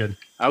 okay, he's good.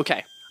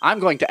 Okay. I'm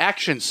going to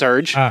action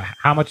surge.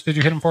 How much did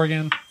you hit him for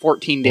again?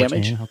 14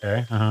 damage. 14,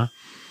 okay. Uh-huh.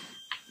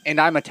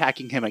 And I'm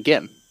attacking him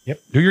again.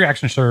 Yep. Do your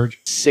action surge.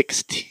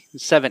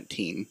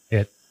 17.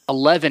 Hit.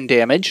 11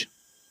 damage.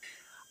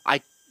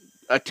 I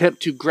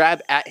attempt to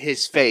grab at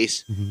his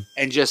face Mhm.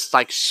 and just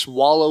like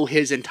swallow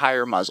his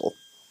entire muzzle.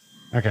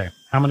 Okay.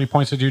 How many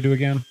points did you do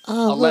again?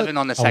 11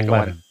 on the second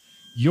one.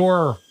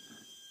 Your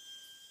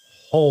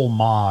whole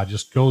maw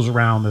just goes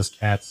around this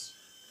cat's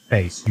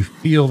face. You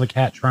feel the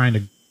cat trying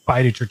to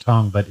bite at your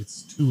tongue, but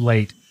it's too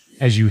late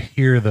as you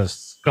hear the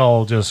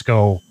skull just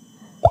go.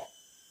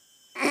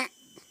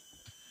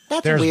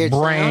 That's There's a weird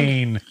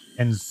brain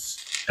and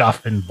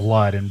stuff and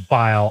blood and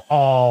bile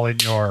all in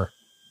your.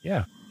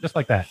 Yeah, just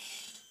like that.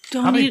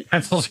 Don't How many eat.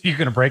 pencils are you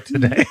going to break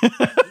today?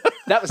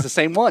 That was the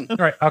same one. All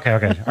right. Okay.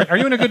 Are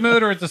you in a good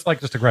mood, or is this like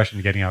just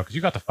aggression getting out? Because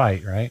you got to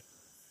fight, right?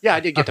 Yeah, I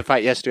did get to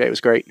fight yesterday. It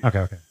was great.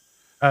 Okay.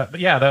 But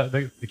yeah,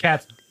 the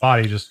cat's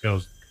body just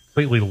goes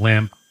completely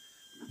limp.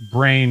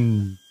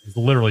 Brain is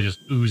literally just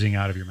oozing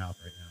out of your mouth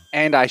right now.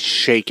 And I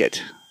shake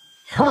it.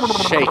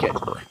 Shake it.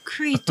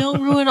 Creed,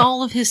 don't ruin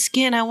all of his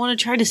skin. I want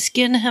to try to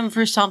skin him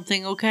for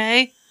something,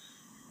 okay?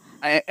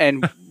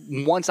 And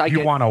once I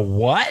You want a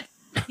what?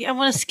 Yeah, I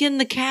want to skin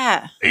the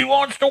cat. He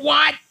wants to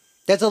what?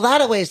 There's a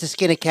lot of ways to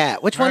skin a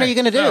cat. Which one are All you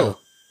going to do?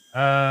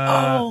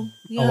 right, Oh,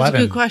 yeah, that's a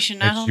good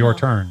question. I It's don't your know.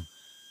 turn.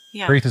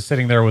 Yeah. Creeth is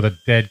sitting there with a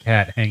dead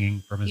cat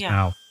hanging from his Yeah.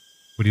 mouth.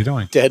 What are you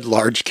doing? Dead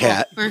large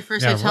cat.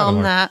 First Yeah, I tell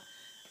rather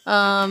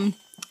him that.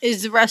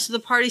 Is the rest of the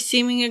party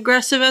seeming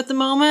aggressive at the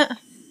moment?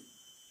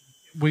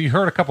 We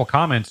heard a couple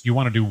comments. You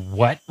want to do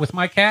what with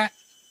my cat?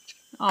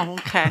 Oh,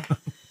 okay.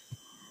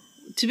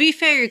 To be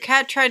fair, your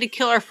cat tried to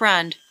kill our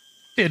friend.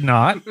 Did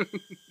not.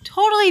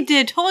 Totally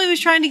did. Totally was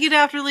trying to get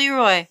after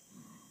Leroy.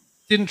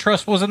 Didn't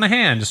trust what was in the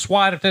hand. Just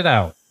swatted it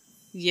out.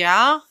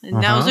 Yeah,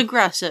 and that was Uh-huh.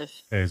 aggressive.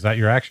 Okay, is that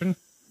your action?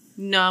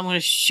 No, I'm going to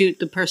shoot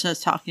the person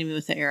that's talking to me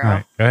with the arrow. All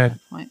right, go ahead.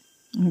 Wait.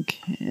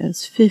 Okay,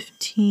 it's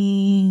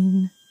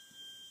 15.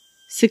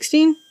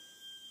 16?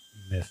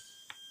 Miss.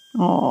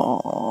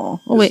 Oh,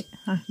 wait.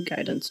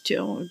 Guidance too.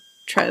 I'll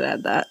try to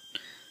add that.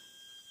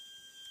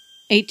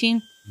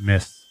 18?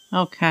 Miss.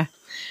 Okay.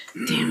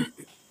 Damn it.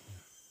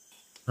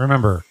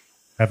 Remember,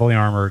 heavily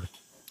armored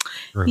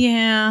group.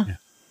 Yeah.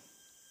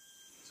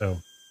 So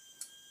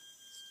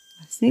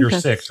I think you're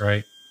that's- 6,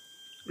 right?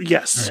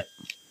 Yes. All right.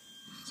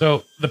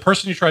 So the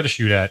person you tried to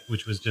shoot at,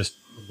 which was just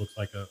what looks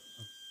like a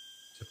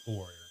typical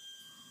warrior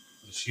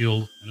with a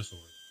shield and a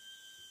sword,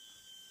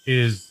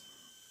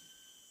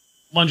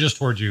 lunges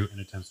towards you and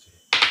attempts to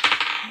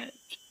hit.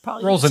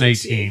 Probably Rolls an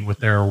succeed. 18 with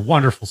their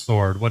wonderful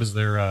sword. What is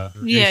their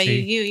Yeah, AC?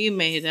 you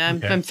made it. I'm,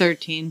 Okay. I'm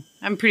 13.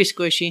 I'm pretty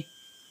squishy.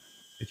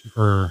 Hit you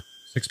for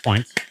 6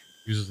 points.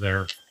 Uses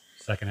their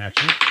second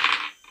action.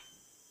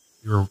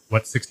 You're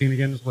what? 16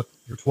 again is what?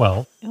 You're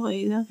 12. Oh,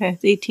 wait, okay,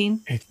 it's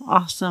 18.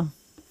 Awesome.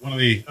 One of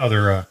the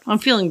other. I'm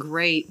feeling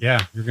great.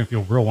 Yeah, you're gonna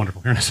feel real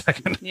wonderful here in a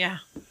second. Yeah.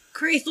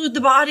 Crease, loot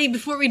the body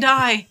before we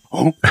die.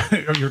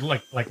 You're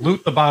like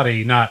loot the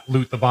body, not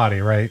loot the body,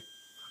 right?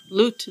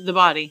 Loot the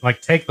body.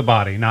 Like take the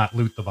body, not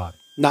loot the body.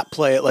 Not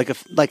play it like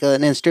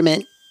an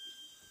instrument.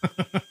 I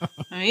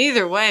mean,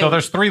 either way. So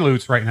there's 3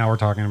 loots right now we're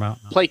talking about.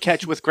 Play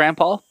catch with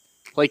Grandpa.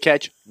 Play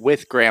catch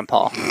with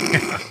Grandpa.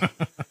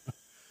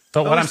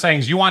 So what I'm saying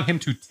is you want him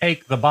to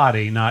take the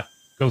body, not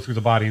go through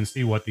the body and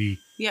see what the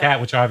Yeah. cat,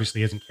 which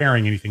obviously isn't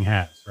carrying anything,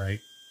 has, right?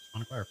 Just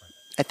want to clarify that.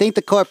 I think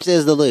the corpse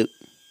is the loot.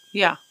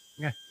 Yeah.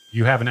 Yeah.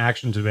 You have an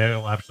action to be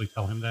able to actually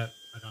tell him that?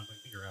 I don't think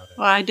you're out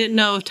Well, I didn't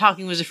know if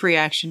talking was a free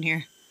action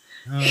here.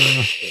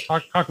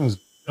 Talking's,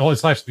 well,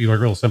 it's nice to be like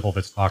real simple if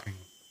it's talking.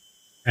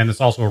 And it's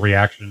also a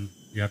reaction.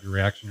 You have your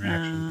reaction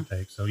to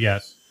take. So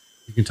yes,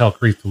 you can tell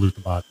Creeth to loot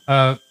the bot.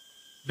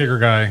 Bigger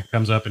guy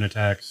comes up and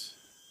attacks.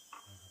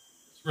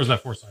 Where's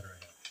that 4-sider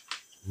I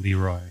have?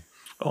 Leroy.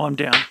 Oh, I'm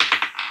down.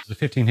 Does a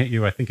 15 hit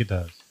you? I think it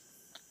does.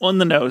 On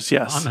the nose,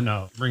 yes. On the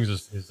nose. Brings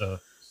his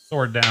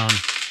sword down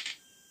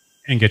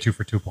and gets you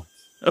for 2 points.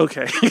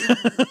 Okay.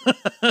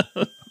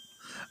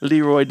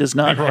 Leroy does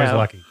not Leroy's have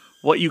lucky.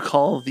 what you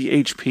call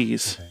the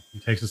HPs. Okay. He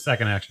takes his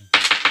second action.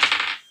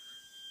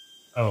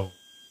 Oh,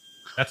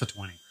 that's a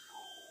 20.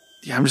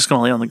 Yeah, I'm just going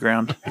to lay on the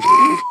ground.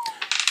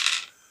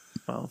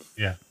 Well,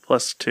 yeah.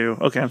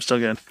 +2. Okay, I'm still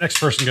good. Next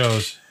person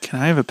goes. Can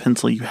I have a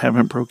pencil you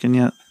haven't broken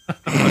yet?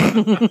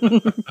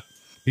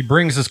 He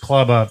brings his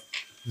club up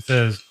and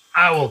says,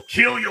 I will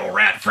kill your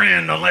rat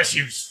friend unless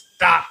you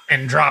stop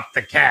and drop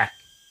the cat.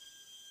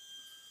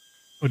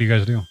 What do you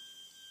guys do?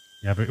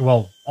 Yeah, but,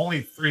 well,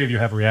 only 3 of you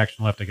have a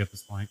reaction left, I guess, at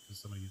this point. Because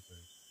somebody used theirs.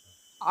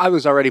 I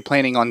was already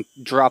planning on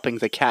dropping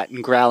the cat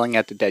and growling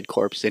at the dead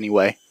corpse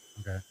anyway.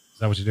 Okay. Is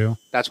that what you do?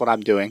 That's what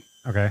I'm doing.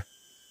 Okay.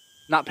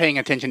 Not paying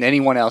attention to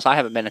anyone else. I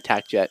haven't been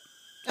attacked yet.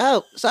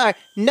 Oh, sorry.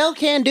 No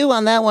can do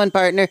on that one,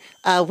 partner.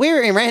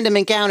 We're in random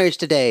encounters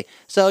today,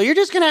 so you're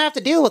just gonna have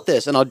to deal with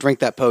this. And I'll drink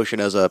that potion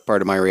as a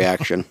part of my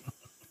reaction.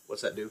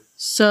 What's that do?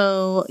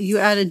 So you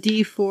add a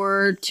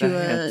D4 to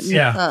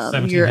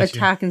your hits you.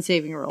 attack and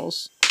saving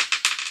rolls.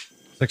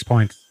 6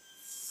 points.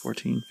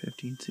 14,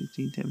 15,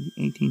 16, 17,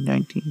 18,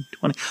 19,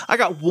 20. I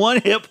got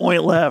 1 hit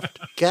point left.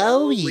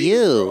 Go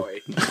you.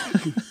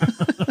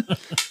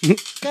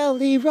 Go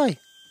Leroy.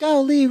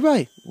 Go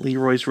Leroy.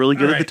 Leroy's really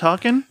good All at the right.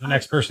 talking. The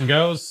next person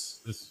goes.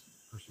 This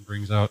person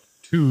brings out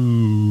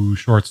 2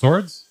 short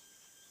swords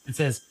and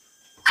says,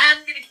 I'm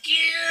gonna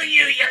kill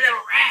you, you little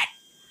rat.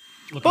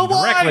 looking But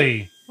why?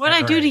 directly. What'd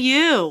I do to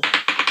you?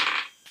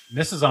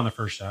 Misses on the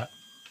first shot.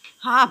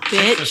 Ha,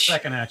 Takes the bitch.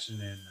 second action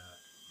and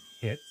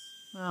hits.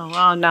 Oh,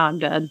 well, now I'm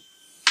dead.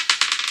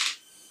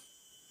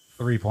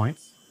 3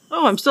 points.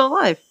 Oh, I'm still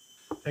alive.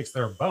 Takes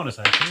their bonus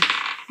action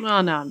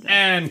Well, now I'm dead.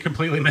 and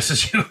completely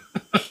misses you.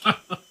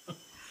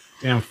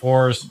 Damn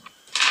 4s.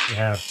 You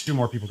have 2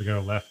 more people to go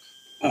left.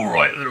 All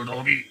right, little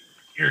doggy.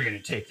 You're gonna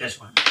take this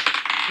one.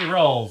 He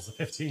rolls a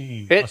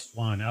 15 Hit. plus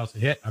 1. That was a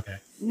hit. Okay.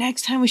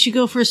 Next time we should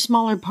go for a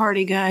smaller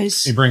party,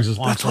 guys. He brings his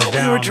That's longsword what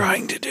down. we were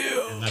trying to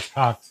do. And that's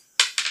cocked.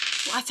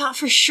 I thought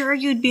for sure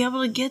you'd be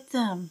able to get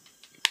them.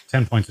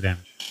 10 points of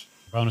damage.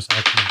 Bonus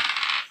action.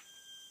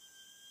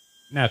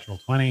 Natural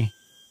 20.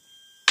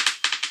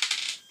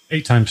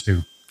 8 times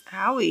 2.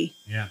 Howie.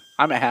 Yeah.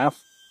 I'm at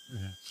half.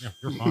 Yeah,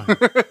 you're fine.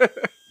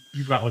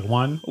 You've got like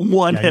 1.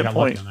 One Yeah, you hit got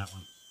point. lucky on that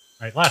one.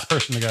 All right, last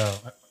person to go.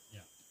 Yeah.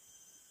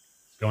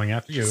 Going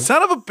after you.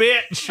 Son of a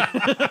bitch.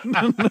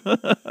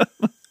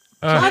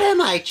 What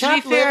am I, To be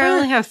chopped fair, I liver?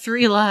 only have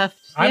 3 left.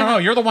 I don't know.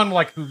 You're the one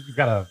like who's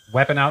got a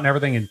weapon out and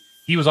everything, and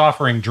he was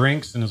offering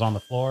drinks and is on the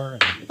floor.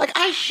 And Like,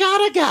 I shot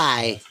a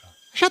guy.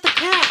 I shot the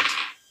cat.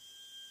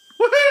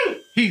 woohoo!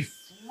 He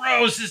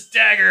throws his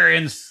dagger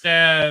and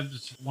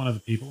stabs one of the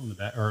people in the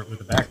back, or with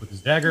the back with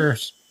his dagger,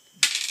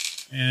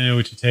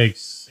 which he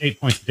takes 8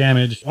 points of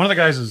damage. One of the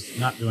guys is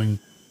not doing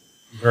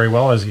very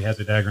well as he has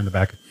a dagger in the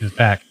back of his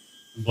back.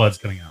 And blood's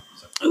coming out.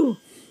 So. Ooh,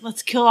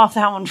 let's kill off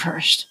that one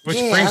first. Which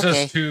Yeah, brings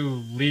okay. us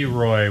to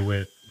Leroy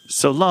with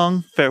So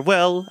long,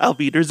 farewell, auf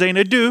Wiedersehen,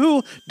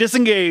 adieu,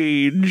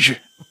 disengage.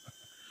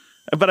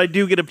 But I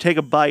do get to take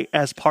a bite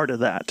as part of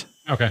that.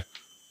 okay.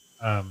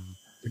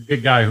 The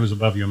big guy who's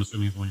above you, I'm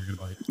assuming is the one you're going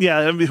to bite. Yeah,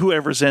 I mean,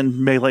 whoever's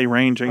in melee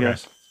range, I Okay.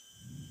 guess.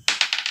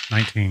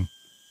 19. What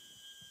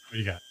do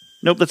you got?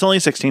 Nope, that's only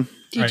 16.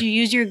 Did Right. you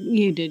use your?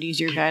 You did use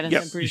your guidance.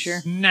 Yep. I'm pretty You sure.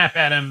 snap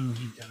at him.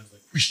 He kind of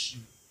like whoosh, you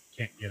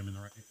can't get him in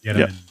the right. Get him.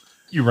 Yep. And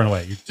you run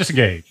away. You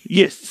disengage.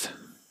 Yes.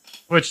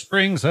 Which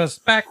brings us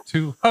back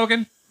to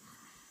Hogan.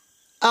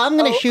 I'm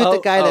going to shoot the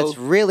guy that's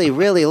really,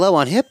 really low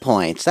on hit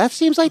points. That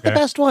seems like the Okay.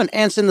 best one.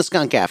 And send the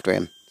skunk after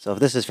him. So if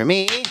this is for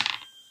me,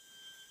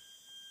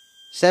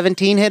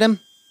 17 hit him.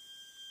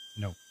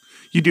 No.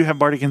 You do have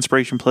Bardic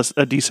Inspiration plus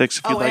a d6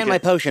 if you'd Oh, like and my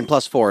it. potion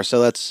plus 4.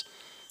 So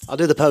I'll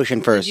do the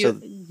potion first.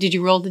 Did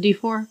you roll the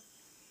D4?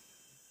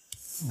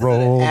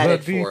 Roll the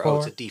added 4. Oh, D4.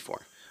 it's a D4.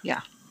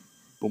 Yeah.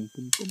 Boom,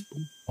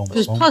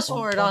 There's boom, plus boom,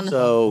 4 boom. on the.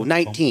 So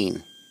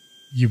 19.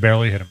 You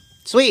barely hit him.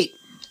 Sweet.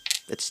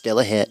 It's still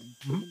a hit.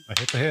 I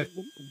hit the hit.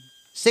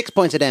 6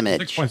 points of damage.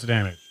 6 points of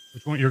damage.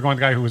 Which one? You're going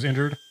the guy who was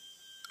injured?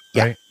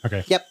 Yeah. Right?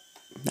 Okay. Yep.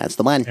 That's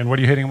the one. And what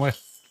are you hitting him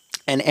with?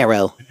 An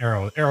arrow. An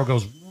arrow. The arrow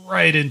goes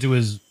right into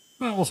his,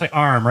 well, we'll say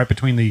arm, right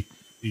between the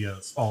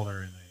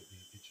spalder and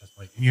the chest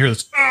plate. And you hear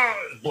this,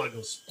 his blood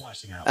goes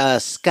splashing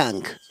out.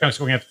 Skunk. Skunk's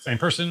going after the same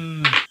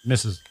person,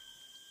 misses.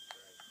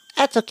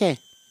 That's okay.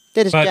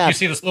 Did his But job. you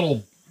see this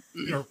little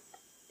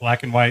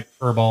black and white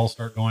fur ball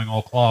start going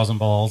all claws and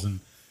balls and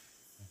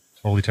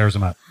totally tears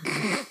him up.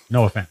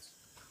 No offense.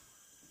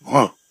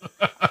 Whoa.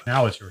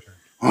 Now it's your turn.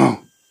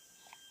 Whoa.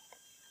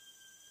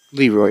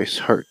 Leroy's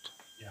hurt.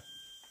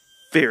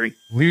 Very.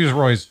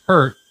 Leroy's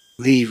hurt.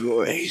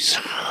 Leroy's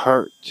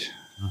hurt.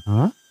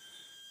 Uh-huh. I'm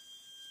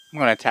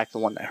going to attack the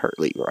one that hurt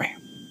Leroy.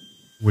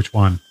 Which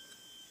one?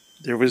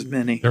 There was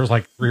many. There was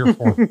like 3 or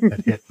 4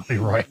 that hit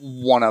Leroy.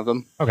 One of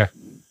them. Okay.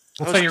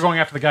 Let's say you're going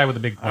after the guy with the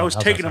big club. I was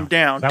How's taking that him sound?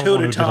 down, That two one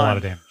at a who did a lot time.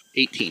 of damage.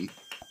 18.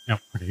 No,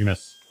 okay, you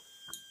miss.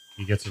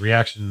 He gets a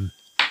reaction.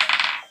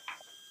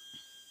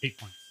 8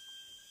 points.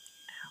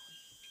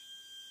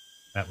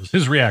 That was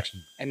his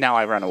reaction. And now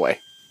I run away.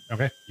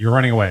 Okay, you're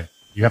running away.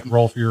 You have to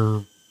roll for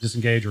your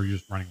disengage, or you're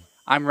just running away.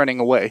 I'm running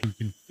away. You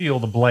can feel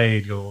the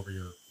blade go over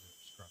your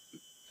scrub.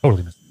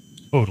 Totally missed.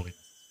 Totally missed.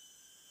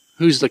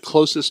 Who's the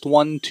closest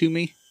one to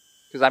me?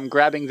 Because I'm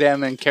grabbing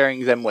them and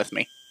carrying them with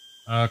me.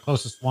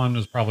 Closest one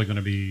is probably going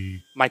to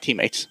be My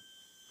teammates.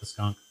 the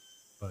skunk,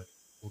 but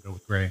we'll go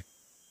with Gray.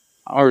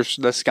 Or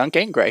the skunk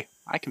and Gray.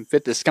 I can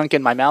fit the skunk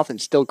in my mouth and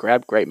still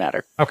grab gray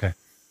matter. Okay.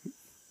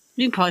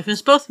 You can probably fit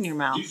us both in your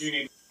mouth.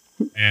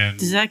 And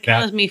Does that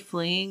count as me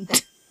fleeing?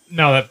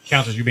 No, that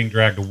counts as you being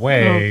dragged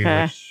away.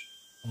 Okay. Which,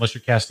 unless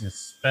you're casting a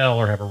spell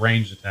or have a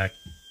ranged attack,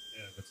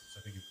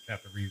 I think you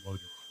have to reload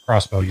your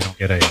crossbow. You don't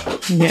get a.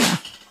 Yeah.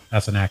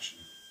 That's an action.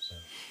 So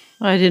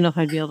I didn't know if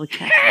I'd be able to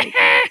catch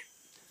it.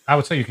 I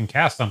would say you can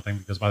cast something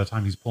because by the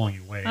time he's pulling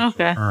you away,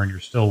 Okay. turn,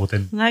 you're still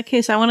within In that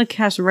case, I want to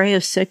cast Ray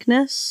of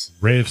Sickness.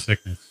 Ray of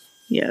Sickness.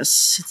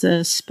 Yes, it's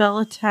a spell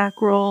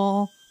attack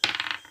roll.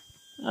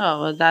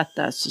 Oh, well,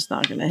 that's just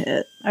not going to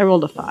hit. I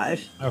rolled a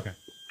 5. Okay.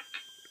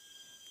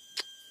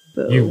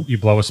 Boo. You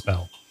blow a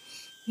spell.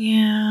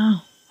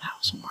 Yeah, that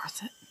wasn't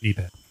worth it. Deep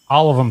it.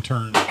 All of them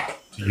turn to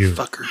you.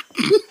 Fucker.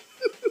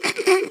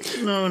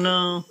 Oh,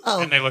 no.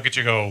 And they look at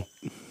you and go,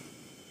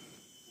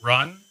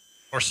 run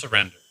or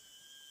surrender.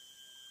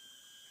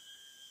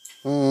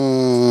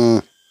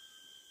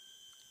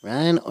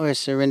 Run or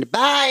surrender.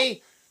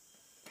 Bye!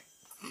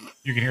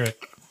 You can hear it.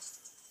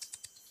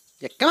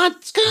 Yeah, come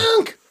on,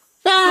 skunk!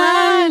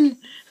 Run!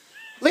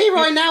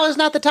 Leroy, now is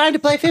not the time to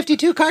play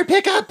 52 card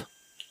pickup.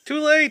 Too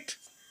late.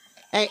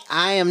 Hey,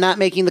 I am not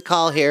making the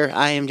call here.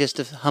 I am just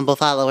a humble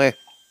follower.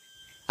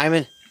 I'm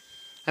an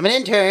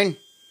intern.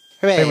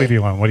 Hooray. They leave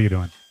you alone. What are you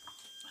doing?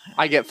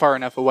 I get far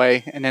enough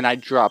away, and then I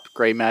drop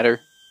Gray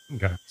Matter.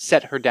 Okay.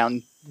 Set her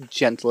down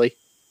gently.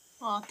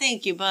 Oh,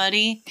 thank you,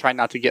 buddy. Try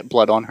not to get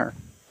blood on her.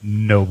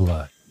 No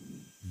blood.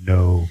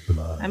 No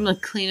blood. I'm the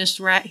cleanest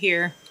rat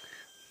here.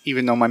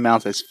 Even though my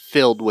mouth is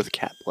filled with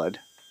cat blood.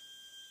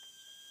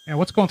 Yeah,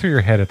 what's going through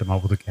your head at the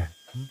moment with the cat?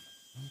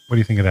 What do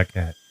you think of that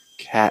cat?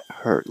 Cat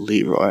hurt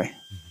Leroy.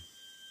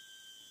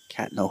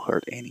 Cat no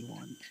hurt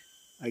anyone.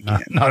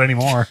 Again. Not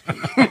anymore.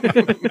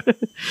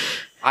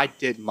 I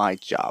did my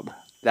job.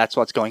 That's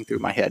what's going through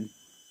my head.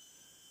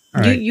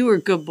 All right. You were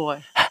a good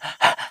boy.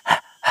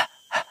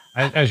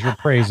 As you're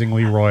praising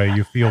Leroy,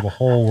 you feel the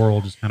whole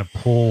world just kind of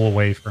pull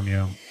away from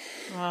you.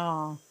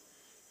 Oh.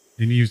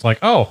 And you're like,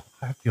 oh,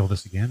 I feel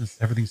this again.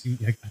 Everything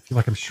seems, I feel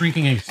like I'm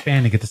shrinking and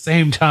expanding at the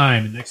same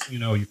time. And next thing you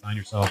know, you find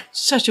yourself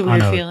Such a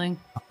weird feeling.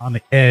 On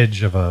the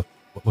edge of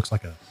what looks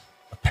like a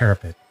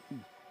parapet.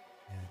 And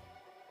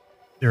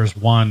there's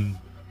one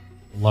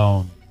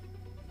lone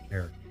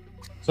character.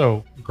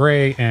 So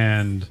Gray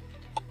and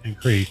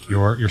Creek,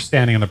 you're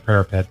standing on the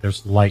parapet.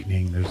 There's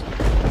lightning. There's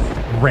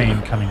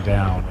rain coming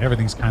down.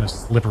 Everything's kind of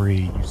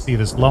slippery. You see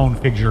this lone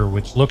figure,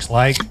 which looks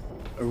like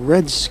a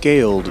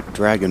red-scaled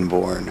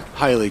dragonborn,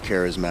 highly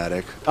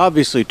charismatic,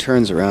 obviously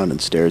turns around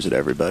and stares at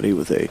everybody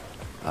with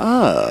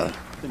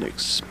been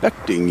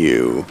expecting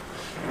you.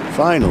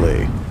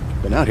 Finally,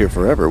 been out here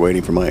forever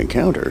waiting for my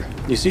encounter.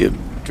 You see him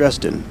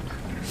dressed in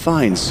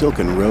fine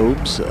silken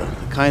robes, the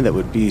kind that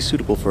would be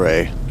suitable for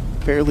a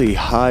fairly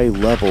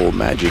high-level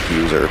magic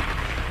user.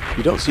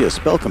 You don't see a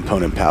spell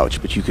component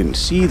pouch, but you can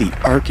see the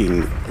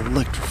arcing,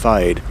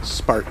 electrified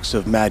sparks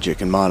of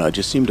magic and mana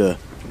just seem to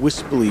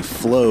wispily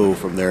flow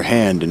from their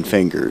hand and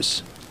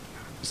fingers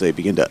as they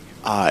begin to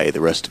eye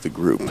the rest of the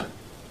group.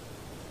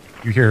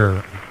 you hear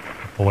a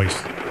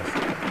voice.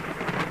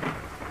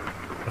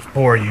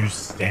 Before you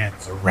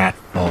stands a rat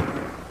folk,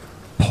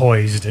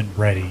 poised and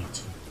ready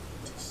to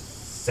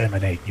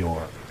disseminate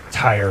your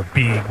entire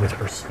being with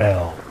her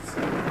spells,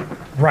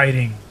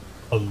 riding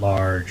a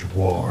large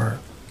war,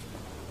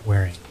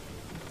 wearing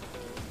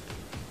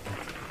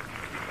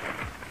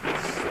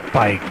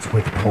spiked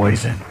with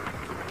poison.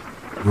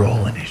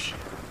 Roll initiative.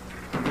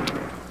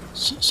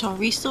 So are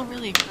we still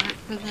really hurt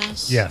for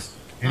this? Yes.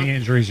 Any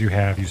injuries you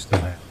have, you still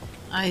have.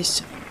 I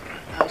was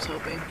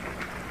hoping.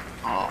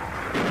 Oh.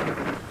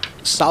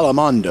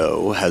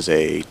 Salamando has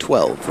a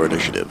 12 for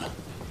initiative.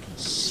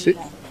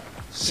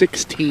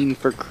 16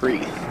 for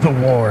Creeth. The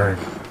ward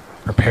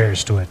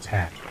prepares to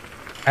attack.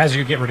 As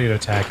you get ready to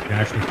attack, you can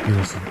actually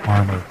feel some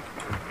armor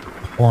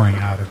pouring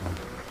out of you.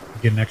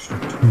 You get an extra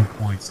 2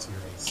 points to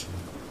your AC.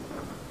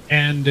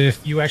 And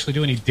if you actually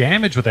do any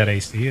damage with that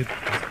AC, it's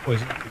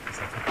poison.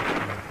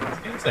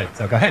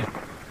 So go ahead.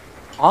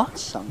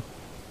 Awesome.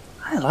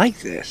 I like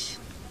this.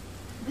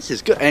 This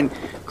is good. And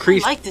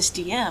Creeth, I like this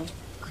DM.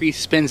 Creeth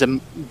spends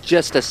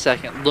just a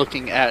second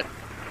looking at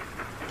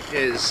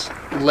his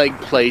leg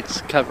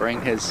plates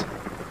covering his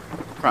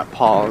front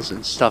paws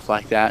and stuff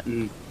like that,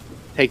 and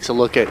takes a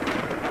look at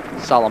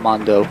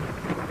Salamando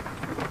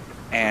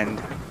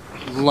and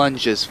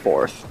lunges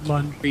forth.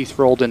 Creeth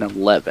rolled an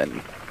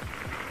 11.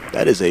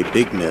 That is a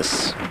big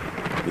miss.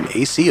 An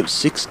AC of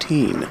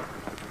 16.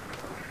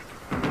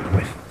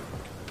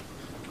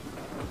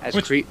 As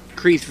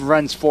Creeth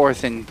runs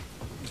forth and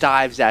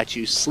dives at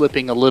you,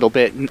 slipping a little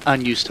bit and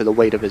unused to the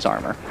weight of his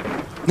armor.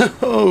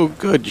 Oh,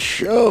 good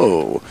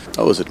show.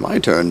 Oh, is it my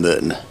turn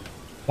then?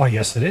 Why,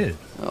 yes, it is.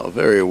 Oh,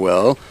 very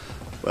well.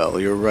 Well,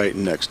 you're right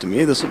next to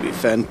me. This will be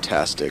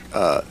fantastic.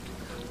 Why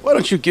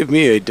don't you give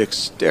me a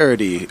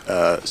dexterity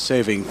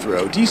saving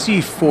throw?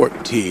 DC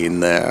 14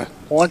 there.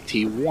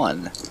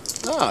 21.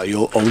 Ah,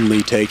 you'll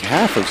only take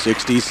half of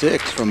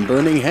 66 from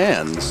burning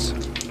hands.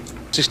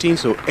 16,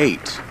 so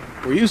 8.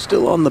 Were you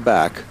still on the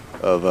back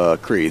of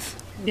Creeth?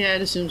 Yeah,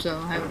 I'd assume so.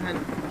 I haven't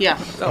had. Yeah.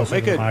 Oh,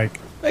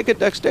 make a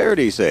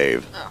dexterity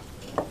save.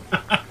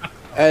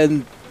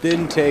 And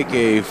then take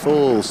a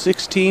full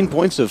 16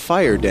 points of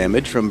fire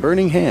damage from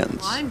burning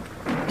hands. I'm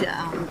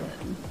down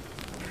then.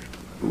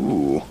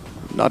 Ooh,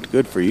 not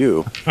good for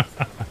you.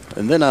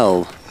 And then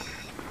I'll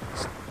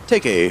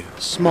take a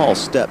small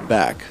step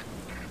back,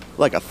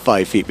 like a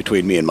 5 feet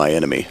between me and my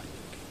enemy.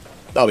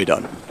 I'll be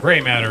done.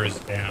 Gray matter is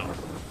down.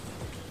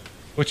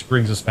 Which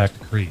brings us back to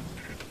Creed.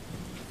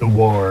 The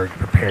warg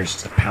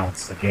prepares to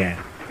pounce again.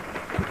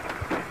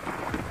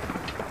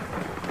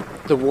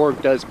 The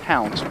warg does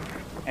pounce,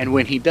 and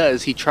when he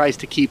does, he tries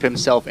to keep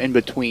himself in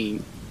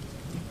between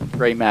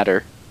gray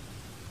matter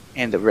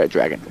and the red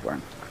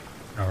dragonborn.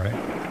 All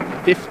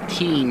right.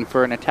 15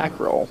 for an attack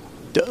roll.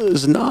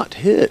 Does not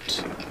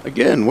hit.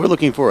 Again, we're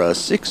looking for a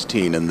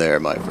 16 in there,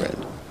 my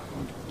friend.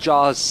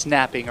 Jaws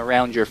snapping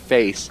around your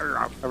face,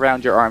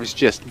 around your arms,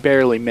 just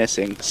barely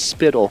missing.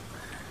 Spittle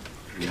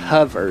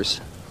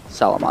covers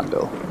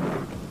Salamando.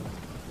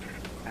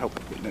 I hope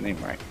I'm getting the name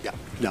right. Yeah.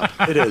 No,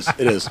 it is.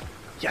 It is.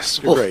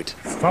 Yes. You're great.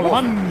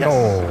 Salamando.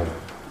 Yes.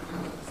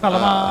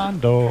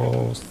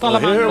 Salamando. Salamando. Well,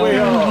 here we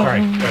are. All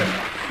right, good.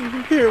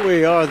 Here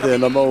we are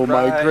then, Amo,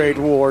 my great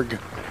warg.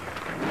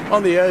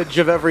 On the edge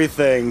of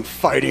everything,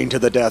 fighting to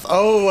the death.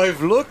 Oh,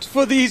 I've looked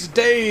for these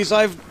days.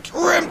 I've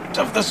dreamt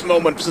of this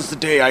moment since the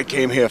day I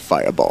came here,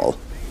 Fireball.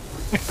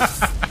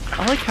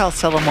 I like how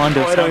Salamando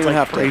Oh, I don't sounds even like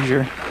have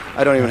Frasier.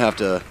 I don't even have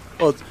to.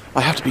 Well,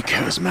 I have to be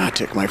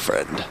charismatic, my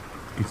friend.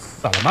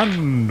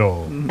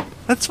 Salamando.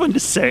 That's fun to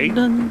say.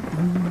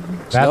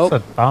 That's Nope. a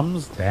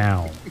thumbs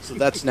down. So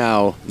that's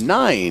now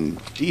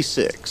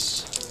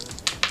 9d6.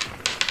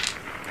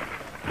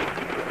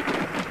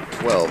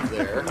 12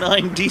 there.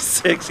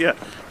 9d6, yeah.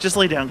 Just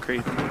lay down,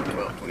 Creed.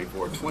 12,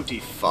 24,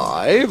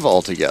 25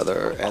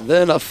 altogether. And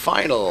then a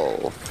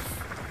final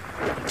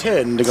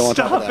 10 to go on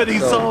top Stop of that. it,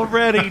 he's So-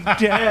 already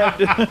dead.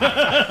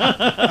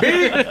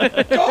 Be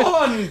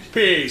gone,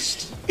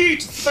 beast!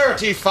 Eat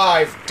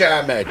 35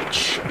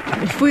 damage!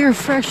 If we were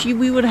fresh,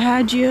 we would have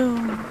had you.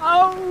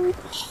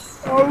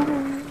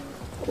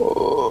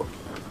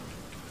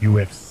 You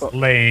have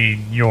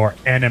slain your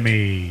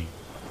enemy.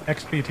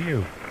 XP to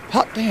you.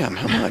 Hot damn,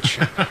 how much?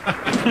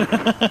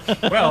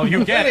 Well,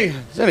 you get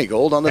Is any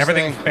gold on this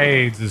everything thing?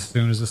 fades as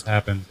soon as this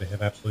happens. They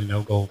have absolutely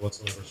no gold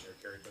whatsoever, so your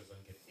character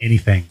doesn't get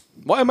anything.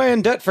 Why am I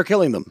in debt for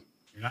killing them?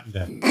 You're not in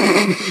debt.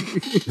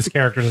 This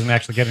character doesn't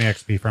actually get any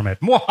XP from it.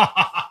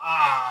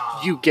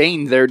 You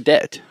gain their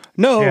debt.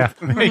 No. Yeah,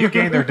 you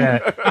gain their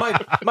debt.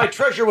 My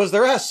treasure was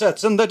their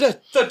assets, and the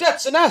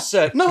debt's an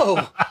asset.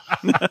 No.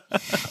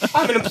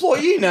 I'm an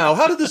employee now.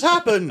 How did this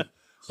happen?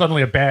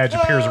 Suddenly a badge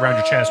appears around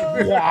your chest.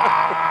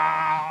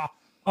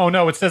 Oh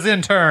no, it says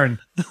intern.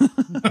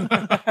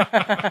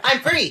 I'm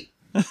free.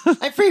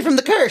 I'm free from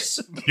the curse.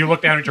 You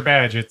look down at your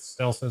badge, it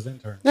still says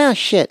intern. Oh,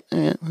 shit.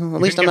 Well, at You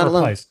least I'm didn't not get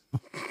alone. replaced.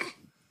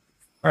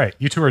 All right,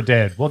 you two are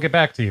dead. We'll get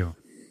back to you.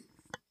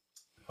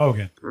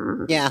 Hogan.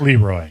 Yeah.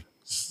 Leroy.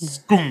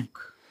 Skunk.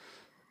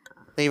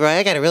 Leroy,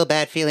 I got a real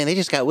bad feeling they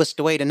just got whisked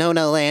away to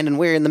No-No Land and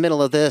we're in the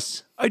middle of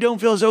this. I don't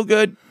feel so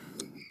good.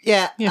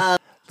 Yeah.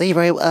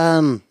 Leroy,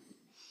 don't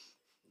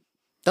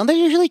they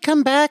usually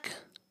come back?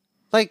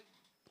 Like,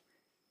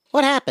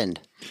 what happened?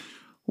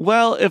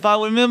 Well, if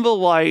I remember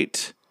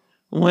right,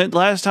 when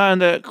last time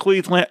that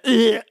Queeth went,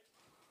 "Ugh,"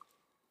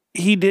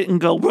 he didn't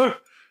go "Ruh,"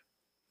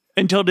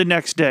 until the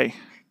next day.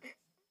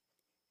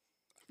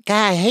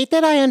 God, I hate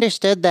that I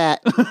understood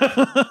that.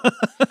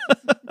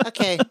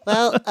 Okay,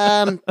 well,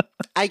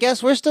 I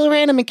guess we're still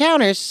random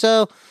encounters,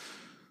 so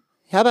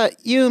how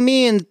about you,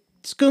 me, and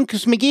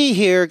Skunkus McGee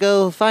here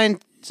go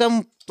find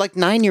some,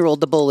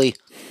 9-year-old to bully?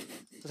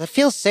 'Cause I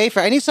feel safer.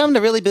 I need something to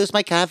really boost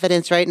my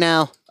confidence right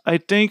now. I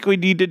think we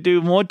need to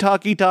do more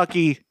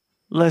talkie-talkie,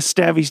 less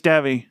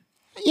stabby-stabby.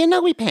 You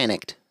know, we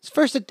panicked.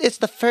 It's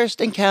the first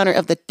encounter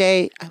of the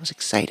day. I was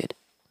excited.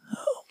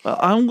 Well,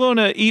 I'm going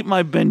to eat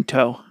my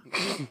bento.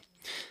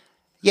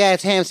 Yeah,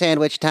 it's ham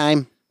sandwich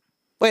time.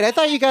 Wait, I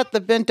thought you got the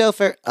bento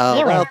for... Oh,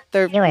 You well, were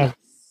they're...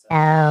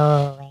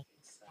 so...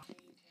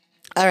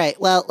 All right,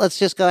 well, let's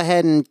just go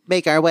ahead and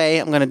make our way.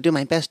 I'm going to do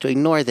my best to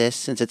ignore this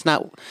since it's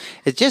not...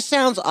 It just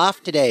sounds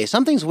off today.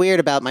 Something's weird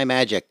about my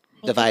magic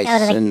device go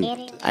to the and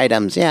kitty?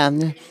 items. Yeah.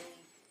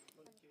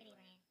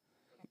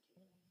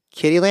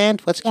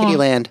 Kittyland? What's Yeah.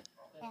 Kittyland?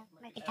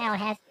 Market Tower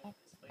has a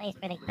place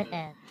where they put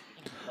the...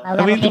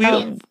 I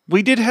mean,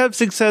 we did have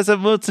success at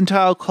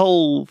Mercantile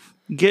Cove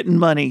getting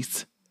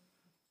monies.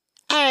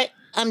 All right,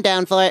 I'm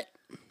down for it.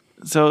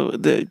 So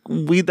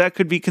that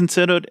could be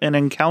considered an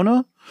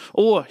encounter.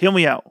 Or, hear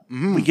me out.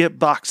 We get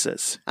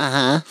boxes.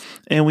 Uh-huh.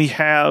 And we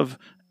have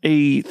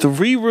a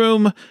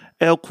 3-room,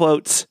 air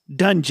quotes,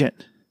 dungeon.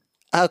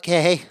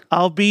 Okay.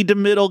 I'll be the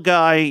middle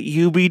guy.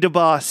 You be the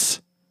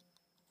boss.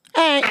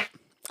 All right,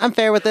 I'm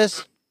fair with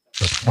this.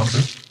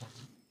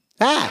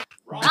 Ah!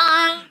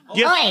 Wrong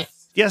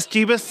voice! Yes,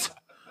 Jeebus?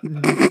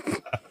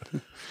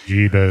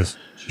 Jeebus.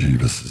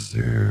 Jeebus is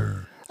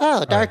there.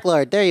 Oh, Dark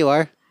Lord, there you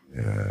are.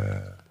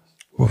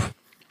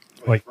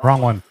 Wait,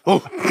 wrong one.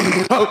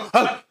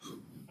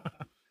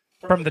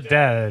 From the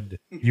dead,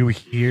 you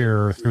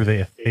hear through the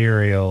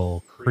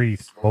ethereal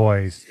Crease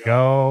voice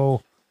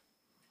go.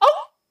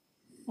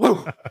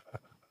 Blech.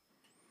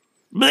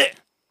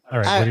 All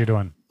right, what are you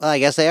doing? Well, I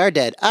guess they are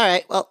dead. All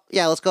right, well,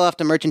 yeah, let's go off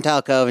to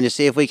Mercantile Cove and just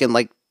see if we can,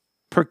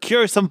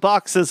 Procure some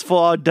boxes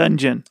for our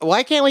dungeon.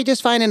 Why can't we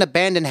just find an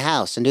abandoned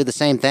house and do the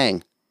same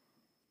thing?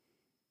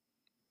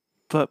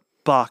 But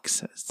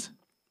boxes.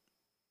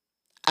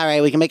 All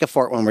right, we can make a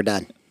fort when we're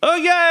done. Oh,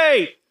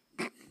 yay!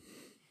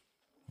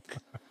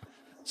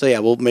 So yeah,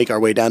 we'll make our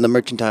way down to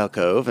Mercantile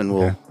Cove, and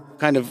we'll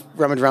kind of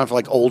rummage around for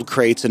like old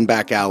crates and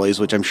back alleys,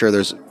 which I'm sure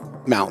there's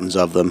mountains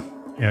of them.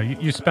 Yeah,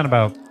 you spend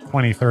about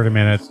 20, 30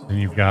 minutes,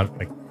 and you've got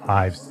like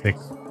 5, 6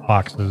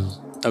 boxes.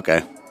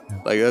 Okay.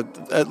 Like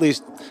at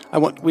least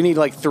we need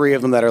like 3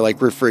 of them that are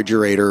like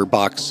refrigerator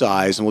box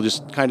size, and we'll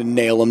just kind of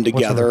nail them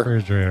together. What's a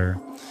refrigerator?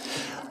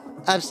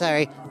 I'm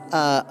sorry.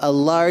 A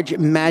large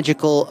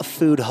magical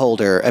food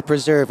holder, a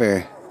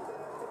preserver.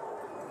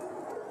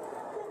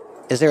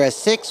 Is there a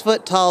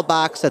 6-foot-tall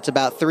box that's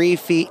about 3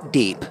 feet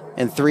deep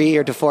and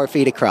 3 to 4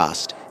 feet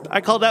across?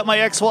 I called out my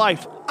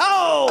ex-wife.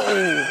 Oh!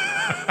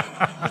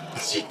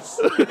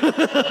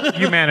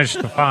 You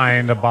managed to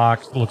find a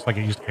box that looks like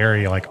it used to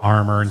carry like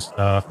armor and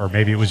stuff, or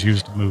maybe it was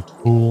used to move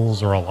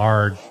tools or a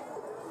large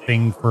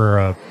thing for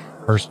a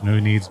person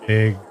who needs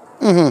big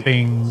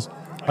things,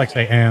 like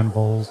say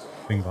anvils,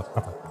 things like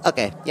that.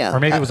 Okay, yeah. Or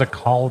maybe it was a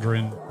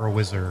cauldron for a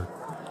wizard.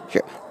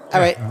 Sure. All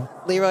right,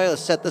 Leroy,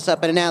 let's set this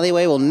up in an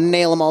alleyway. We'll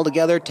nail them all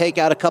together, take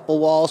out a couple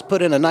walls,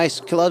 put in a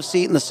nice love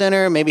seat in the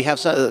center, maybe have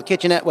some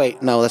kitchenette.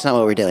 Wait, no, that's not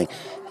what we're doing.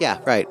 Yeah,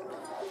 right.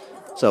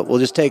 So we'll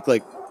just take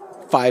like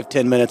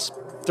 5-10 minutes,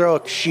 throw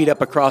a sheet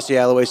up across the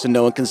alleyway so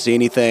no one can see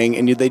anything,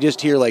 and they just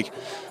hear like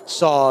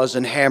saws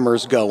and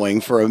hammers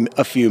going for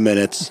a few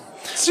minutes.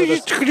 So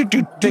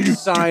big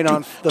sign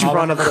on the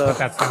front of the.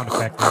 That sound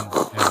effect in,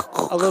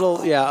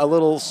 yeah. A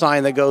little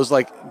sign that goes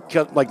like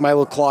my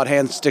little clawed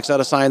hand sticks out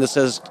a sign that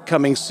says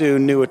 "Coming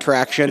soon, new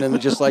attraction," and it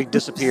just like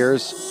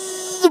disappears.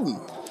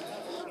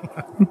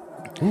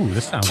 Ooh,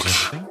 this sounds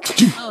interesting.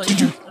 Oh,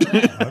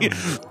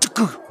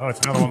 it's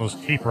another one of those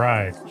cheap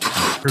rides.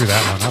 Screw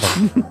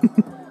that one.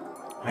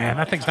 Man,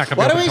 that thing's not going to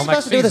be What able are we to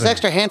supposed to do with this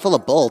extra handful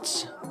of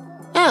bolts?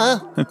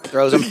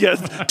 Throws them. Yes.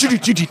 So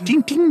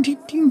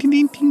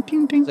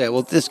yeah,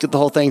 we'll just get the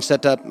whole thing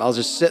set up. I'll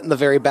just sit in the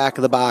very back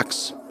of the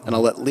box, and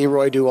I'll let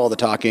Leroy do all the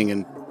talking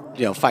and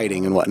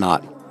fighting and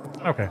whatnot.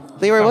 Okay.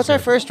 Leroy, what's our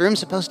first room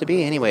supposed to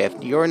be anyway?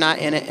 If you're not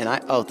in it, and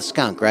the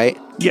skunk, right?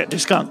 Yeah, the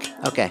skunk.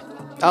 Okay.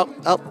 Oh.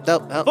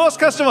 Boss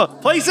customer,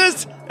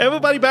 places.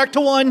 Everybody back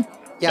to 1.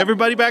 Yep.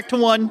 Everybody back to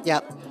 1.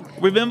 Yep.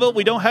 Remember,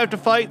 we don't have to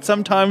fight.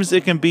 Sometimes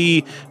it can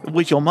be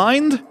with your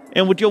mind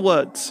and with your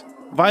words.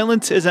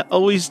 Violence isn't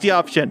always the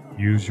option.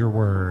 Use your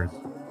words.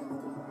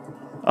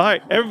 All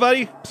right,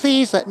 everybody.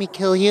 Please let me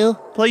kill you.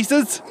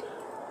 Places.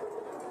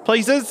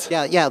 Places.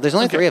 Yeah. There's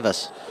only 3 of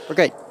us. We're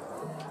good.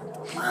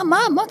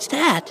 Mom, what's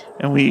that?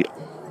 And we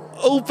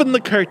open the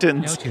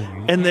curtains,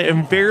 and they're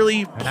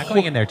barely. We're not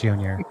going in there,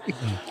 Junior.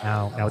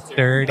 No, it's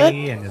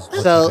dirty and there's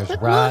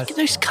rust. Look,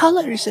 there's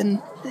colors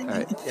and.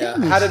 Yeah.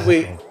 How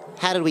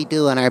did we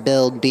do on our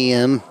build,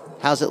 DM?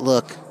 How's it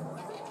look?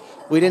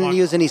 We didn't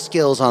use any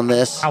skills on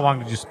this. How long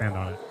did you spend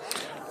on it?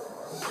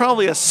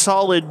 Probably a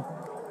solid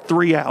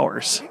 3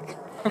 hours.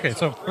 Okay,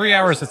 so 3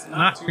 hours, it's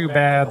not too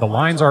bad. The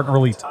lines aren't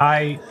really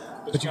tight,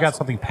 but you got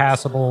something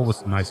passable with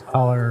some nice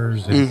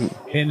colors, and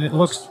it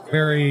looks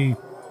very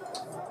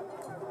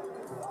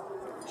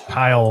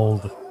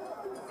child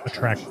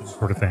attraction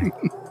sort of thing.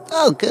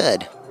 Oh,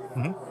 good.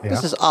 Yeah.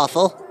 This is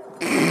awful.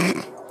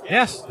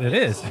 Yes, it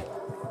is.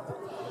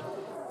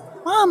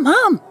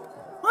 Mom,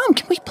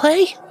 can we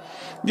play?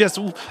 Yes,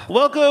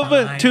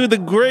 welcome to the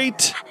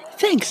great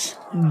Thanks.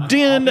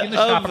 den I'll be in the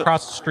shop of.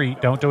 across the street.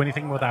 Don't do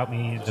anything without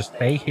me. Just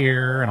stay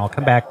here, and I'll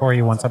come back for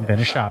you once I'm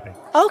finished shopping.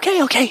 Okay.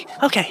 Oh,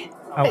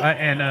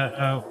 and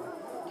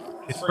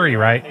it's free,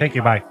 right? Thank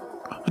you. Bye.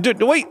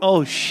 Wait.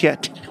 Oh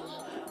shit.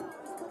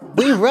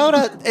 We wrote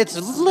it's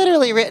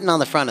literally written on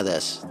the front of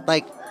this.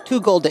 Like,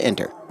 2 gold to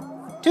enter.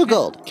 2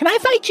 gold. Can I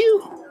fight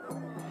you?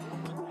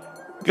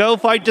 Go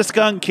fight the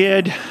skunk,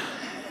 kid.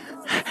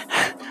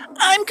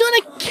 I'm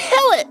gonna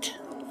kill it.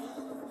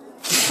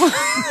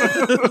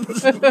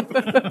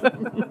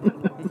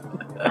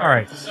 All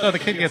right. So the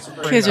kid gets.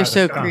 Kids are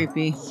so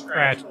creepy.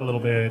 Scratched a little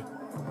bit.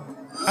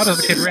 How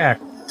does the kid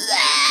react?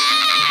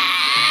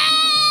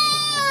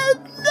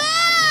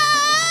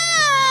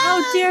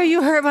 How dare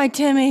you hurt my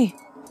Timmy?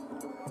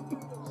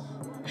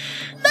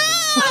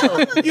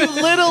 You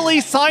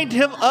literally signed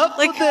him up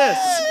for this.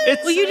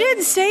 Well, you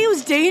didn't say it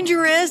was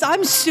dangerous.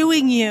 I'm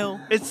suing you.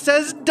 It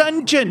says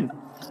dungeon.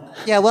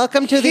 Yeah,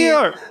 welcome to the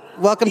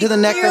Clearly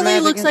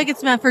necromantic. looks like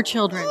it's meant for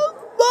children.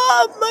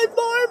 Mom, my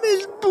arm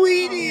is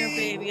bleeding. Here,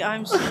 baby,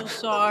 I'm so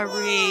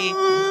sorry.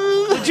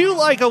 Would you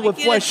like a Get a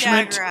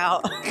refreshment? dagger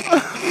out.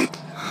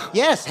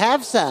 Yes,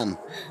 have some.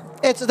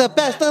 It's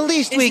the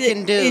least we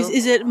can do.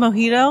 Is it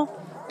mojito?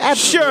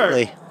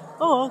 Absolutely. Sure.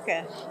 Oh,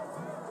 okay.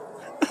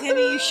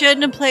 Timmy, you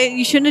shouldn't have played.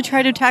 You shouldn't have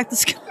tried to attack the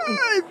skunk.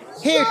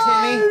 Here,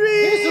 Timmy.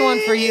 Here's the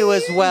one for you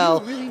as well.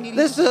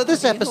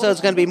 This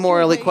episode's going to be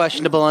morally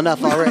questionable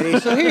enough already,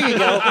 so here you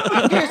go.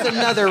 Here's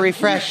another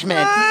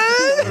refreshment.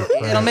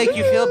 It'll make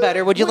you feel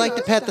better. Would you like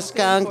to pet the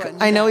skunk?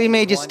 I know he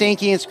made you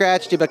stinky and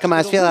scratched you, but come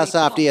on, feel how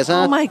soft he is,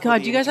 huh? Oh my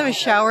God! Do you guys have a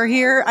shower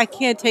here? I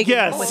can't take it.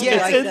 Yes, with it's me in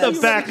like the this.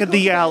 back of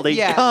the alley.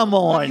 Yeah. Come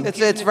on.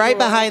 It's right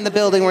behind the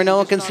building where no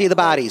one can see the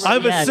bodies.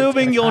 I'm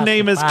assuming your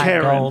name is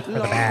Karen. For the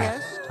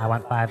bag. I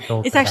want 5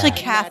 gold. It's for actually that.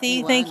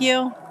 Kathy, thank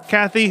you.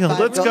 Kathy,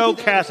 let's go,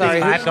 Kathy.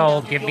 5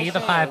 gold. Give me the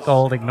 5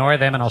 gold. Ignore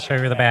them, and I'll show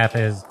you where the bath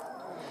is.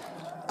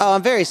 Oh,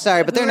 I'm very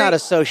sorry, but they're not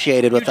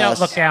associated with You don't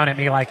us. look down at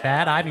me like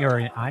that. I'm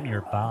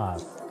your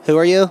boss. Who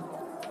are you?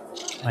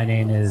 My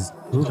name is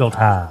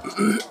Ugalta.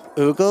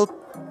 Oogle?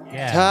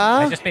 Yeah. Ta?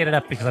 I just made it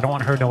up because I don't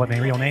want her to know what my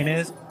real name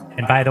is.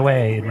 And by the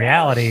way, in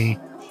reality,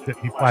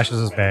 he flashes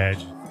his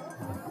badge.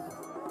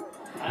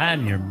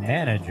 I'm your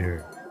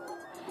manager.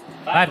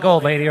 5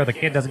 gold, lady, or the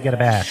kid doesn't get a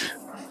bath.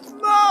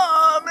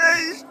 Mom,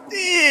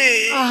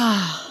 Steve.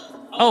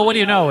 Oh, what do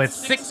you know? It's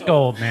 6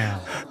 gold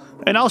now.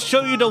 And I'll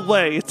show you the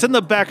way. It's in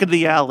the back of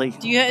the alley.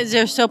 Is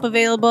there soap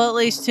available at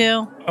least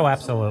too? Oh,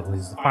 absolutely.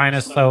 It's the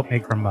finest soap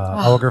made from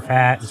ogre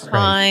fat. It's great.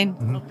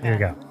 Fine. Here you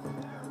go.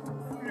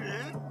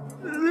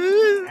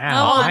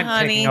 Now, I'm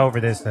honey. taking over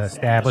this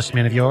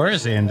establishment of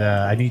yours, and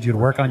I need you to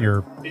work on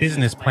your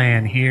business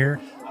plan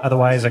here.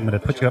 Otherwise, I'm going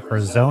to put you up for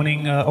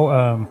zoning.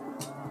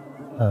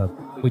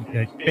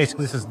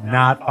 Basically, this is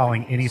not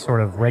following any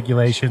sort of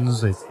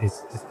regulations. It's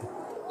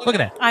look at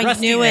that. I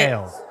Rusty knew it.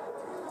 nails.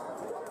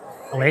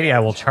 Lady, I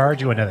will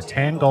charge you another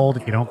 10 gold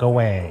if you don't go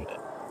away.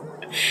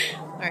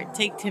 All right,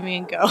 take Timmy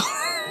and go.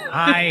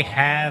 I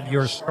have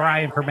your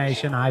scry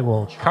information. I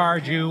will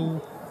charge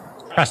you.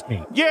 Trust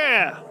me.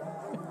 Yeah.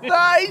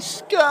 Nice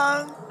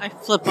skunk. I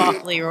flip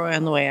off Leroy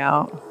on the way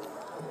out.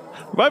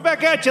 Right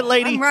back at you,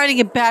 lady. I'm writing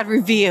a bad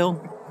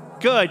review.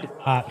 Good.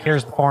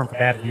 Here's the form for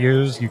bad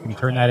reviews. You can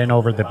turn that in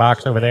over the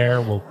box over there.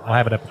 I'll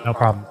have it up. No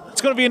problem.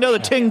 It's going to be another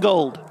 10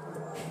 gold.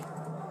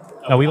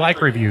 No, we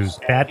like reviews.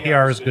 Bad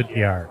PR is good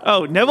PR.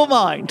 Oh, never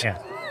mind. Yeah.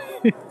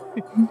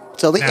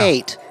 So the Now-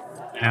 8.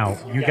 Now,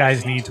 you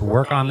guys need to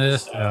work on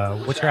this.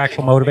 What's your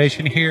actual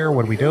motivation here?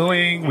 What are we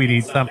doing? We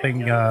need something.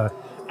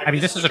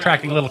 This is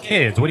attracting little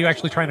kids. What are you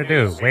actually trying to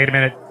do? Wait a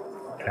minute.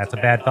 That's a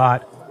bad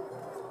thought.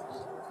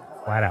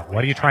 Flat out.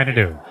 What are you trying to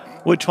do?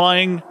 We're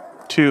trying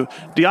to.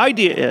 The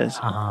idea is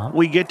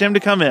we get them to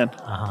come in.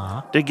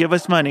 They give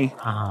us money.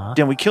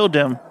 Then we kill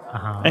them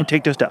and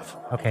take their stuff.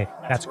 Okay,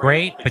 that's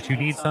great, but you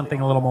need something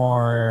a little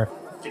more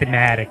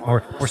thematic,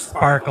 more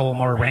sparkle,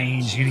 more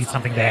range. You need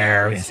something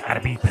there. It's got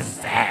to be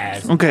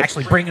pizzazz. Okay.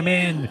 Actually, bring them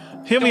in.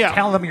 Hear me Don't out.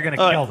 Tell them you're going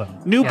to kill them.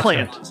 New Yes,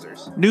 plan. sir.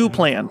 New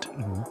plan.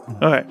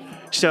 All right.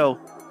 So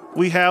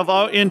we have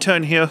our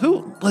intern here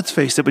who, let's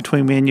face it,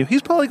 between me and you,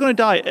 he's probably going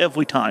to die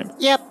every time.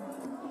 Yep.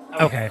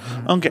 Okay.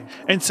 Okay.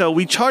 And so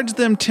we charge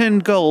them 10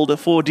 gold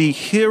for the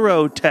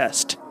hero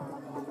test.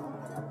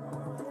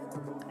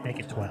 Make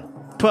it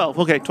 12. 12.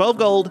 Okay, 12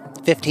 gold.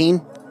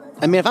 15.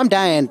 I mean, if I'm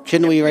dying,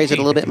 shouldn't we raise it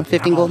a little bit?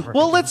 15 gold?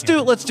 Well, let's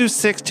do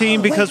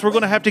 16 because we're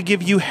going to have to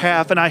give you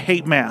half, and I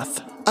hate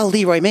math. Oh,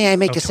 Leroy, may I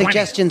make a 20.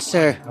 suggestion,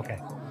 sir? Okay.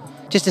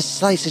 Just a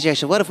slight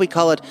suggestion. What if we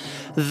call it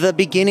the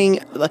beginning,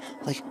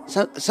 like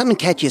something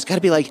catchy? It's got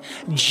to be like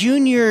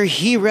Junior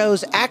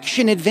Heroes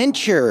Action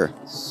Adventure.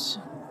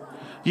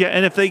 Yeah,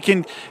 and if they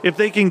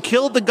can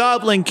kill the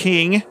Goblin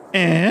King,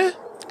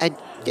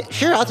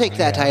 Sure, I'll take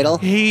that title.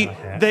 they'll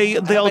I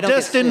don't get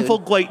destined sued. for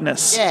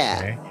greatness. Yeah.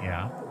 Okay.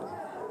 Yeah.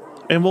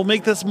 And we'll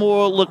make this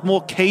look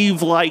more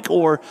cave-like,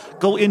 or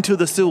go into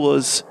the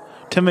sewers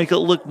to make it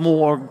look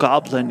more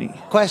goblin-y.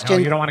 No, Question.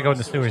 you don't want to go in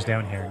the sewers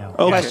down here. No.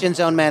 Okay. Question,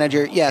 Zone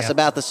Manager. Yes, Yeah.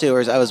 about the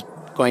sewers. I was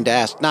going to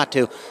ask, not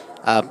to.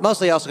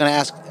 Mostly also going to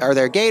ask, are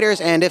there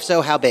gators? And if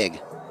so, how big?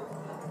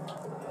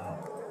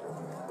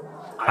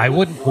 I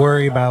wouldn't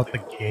worry about the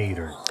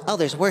gators. Oh,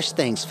 there's worse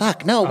things.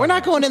 Fuck, no, we're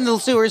not going into the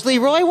sewers,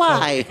 Leroy.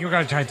 Why? If you're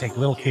going to try to take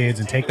little kids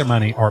and take their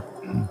money, or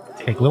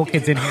take little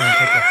kids in here and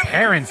take their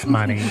parents'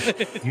 money,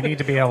 you need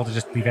to be able to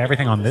just leave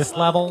everything on this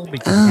level,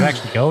 because if you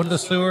actually go to the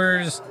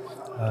sewers,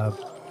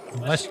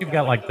 unless you've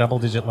got like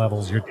double-digit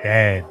levels, you're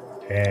dead.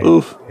 Dead.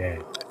 Oof.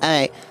 Dead. All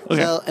right.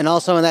 So, and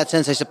also in that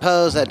sense, I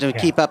suppose that to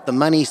keep up the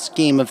money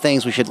scheme of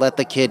things, we should let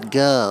the kid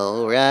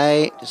go,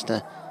 right? Just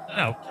to...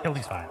 No,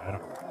 Killy's fine. I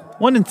don't.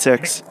 1 and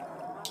 6.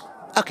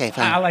 Okay,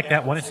 fine. I like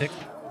that. 1 and 6.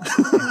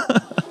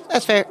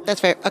 That's fair. That's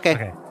fair.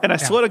 Okay. And I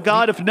swear to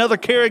God, if another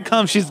carrot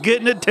comes, she's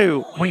getting it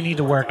too. We need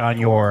to work on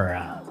your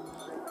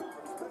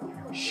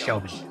show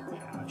me.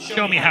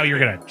 Show me how you're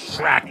going to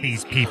track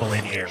these people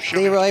in here.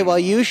 Leroy, while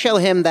you show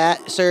him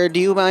that, sir,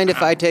 do you mind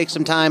if I take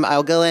some time?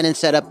 I'll go in and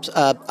set up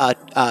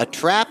a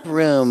trap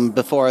room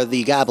before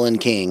the Goblin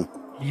King.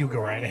 You go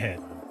right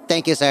ahead.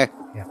 Thank you, sir.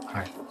 Yeah, all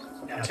right.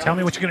 Now tell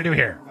me what you're going to do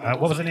here.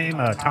 What was the name?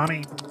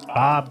 Tommy?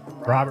 Bob?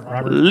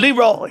 Robert?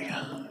 Leroy.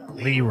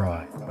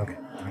 Leroy. Okay.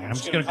 I'm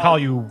just going to call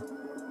you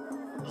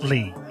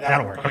Lee.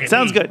 That'll work. Okay,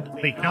 Sounds Lee. good.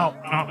 Lee. No,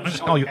 I'm going to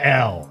just call you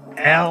L.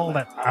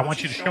 L, I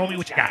want you to show me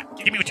what you got.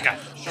 Give me what you got.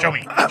 Show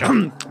me.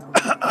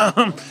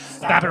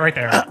 Stop it right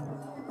there.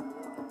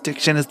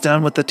 Diction is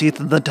done with the teeth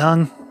and the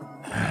tongue.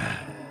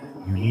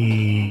 You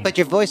need... But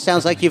your voice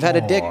sounds like you've had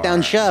a dick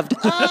down shoved.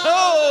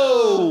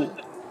 Oh!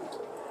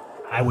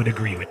 I would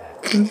agree with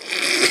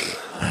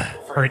that.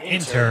 For an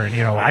intern,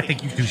 I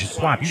think you two should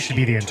swap. You should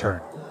be the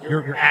intern.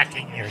 You're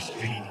acting here,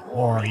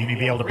 or you need to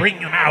be able to bring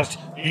them out.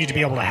 You need to be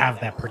able to have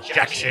that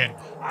projection.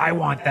 I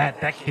want that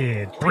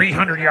kid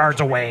 300 yards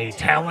away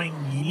telling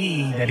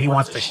me that he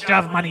wants to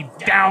shove money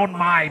down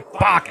my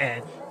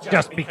pocket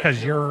just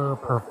because your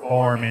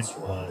performance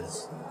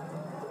was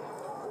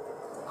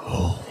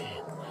cool.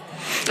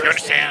 You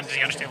understand? Do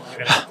you understand?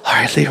 All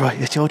right, Leroy,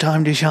 it's your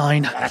time to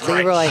shine. That's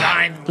Leroy. right.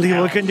 Shine.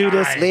 Leroy can do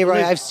this.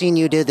 Leroy, I've seen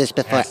you do this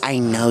before. I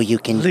know you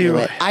can do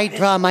Leroy. it. I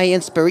draw my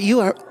inspiration.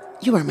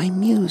 You are my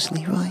muse,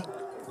 Leroy.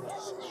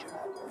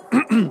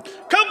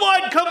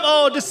 Come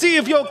on, to see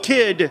if your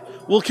kid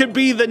can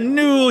be the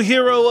new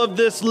hero of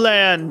this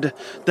land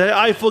that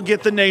I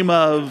forget the name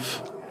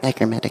of.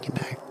 Necromantic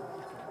Empire.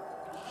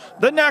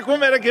 The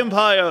Necromantic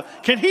Empire.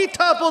 Can he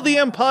topple the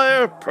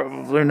Empire?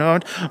 Probably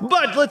not.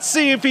 But let's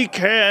see if he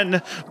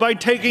can by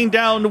taking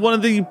down one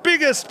of the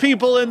biggest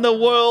people in the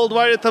world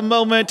right at the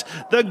moment,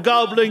 the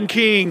Goblin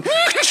King.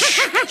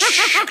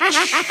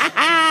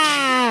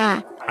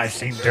 I've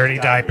seen dirty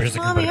diapers that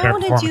can put Mommy, a I better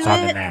wanna performance do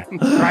on than it.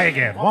 that. Try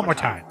again. One more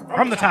time.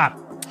 From the top.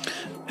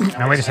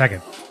 Now, wait a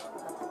second.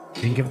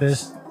 Think of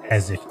this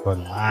as if your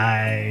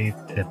life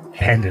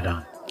depended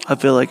on it. I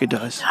feel like it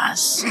does.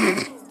 Yes.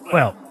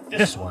 Well,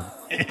 this one.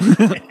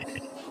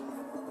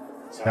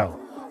 So,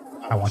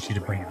 I want you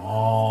to bring it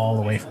all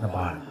the way from the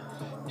bottom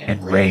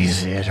and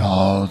raise it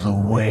all the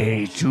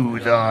way to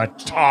the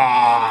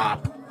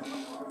top.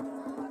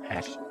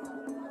 Action.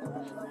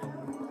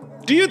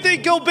 Do you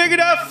think you're big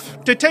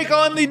enough to take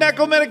on the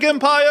Necromantic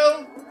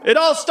Empire? It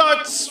all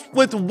starts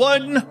with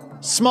one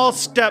small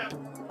step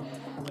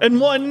and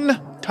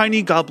one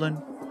tiny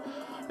goblin.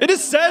 It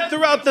is said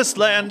throughout this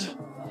land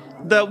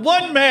that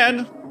one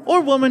man,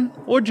 or woman,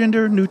 or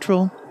gender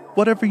neutral,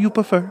 whatever you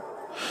prefer,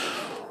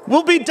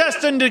 will be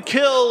destined to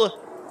kill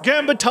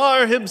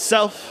Gambatar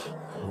himself.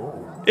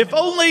 If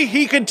only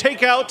he could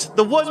take out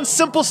the one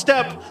simple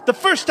step, the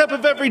first step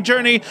of every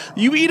journey.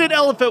 You eat an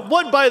elephant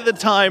one bite at a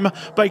time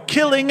by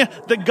killing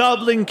the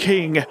Goblin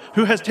King,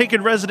 who has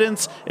taken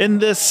residence in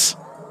this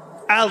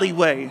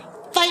alleyway.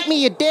 Fight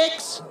me, you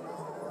dicks!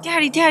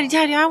 Daddy,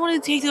 I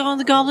want to take on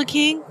the Goblin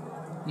King.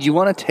 You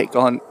want to take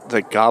on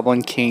the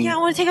Goblin King? Yeah, I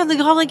want to take on the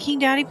Goblin King,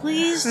 Daddy,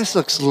 please. This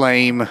looks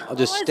lame. I'll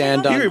just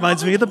stand He on.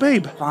 reminds me of the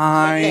babe.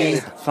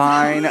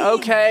 Fine.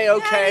 Okay.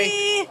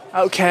 Daddy.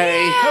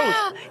 Okay.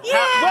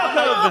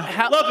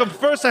 Welcome.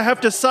 First, I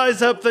have to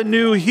size up the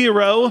new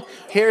hero.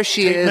 Here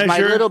she Tape is, my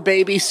measure. little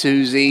baby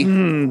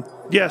Susie.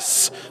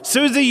 Yes,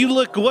 Susie, you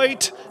look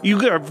great. You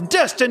are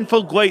destined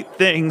for great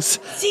things.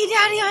 See,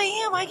 Daddy,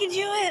 I am. I can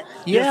do it.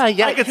 Yeah, I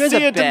can you're see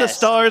the it in the best.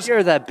 stars.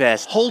 You're the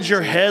best. Hold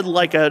your head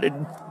like a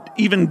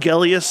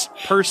evangelious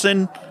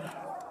person.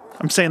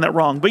 I'm saying that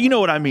wrong, but you know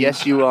what I mean.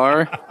 Yes, you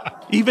are.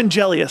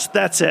 Evangelious,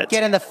 that's it.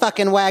 Get in the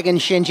fucking wagon,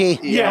 Shinji.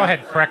 Yeah. Go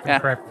ahead, correct me.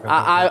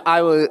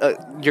 I will.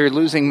 You're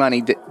losing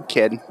money,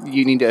 kid.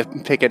 You need to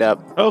pick it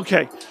up.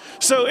 Okay.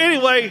 So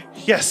anyway,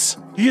 yes,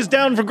 he is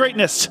down for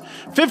greatness.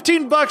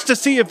 $15 to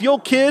see if your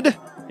kid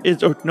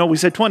is, or no, we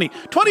said 20.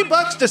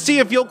 $20 to see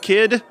if your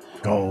kid,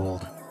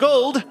 Gold.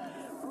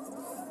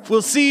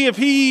 We'll see if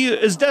he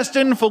is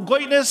destined for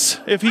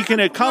greatness, if he can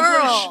accomplish.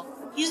 Girl.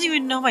 He doesn't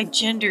even know my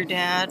gender,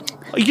 Dad.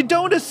 You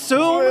don't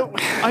assume.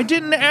 I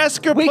didn't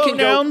ask her We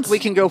pronouns.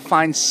 can go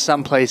find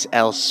someplace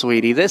else,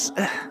 sweetie. This.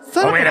 Son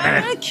Oh, of wait a a- I'm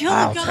minute. gonna kill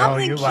I'll the tell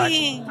Goblin you what.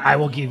 King. I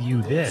will give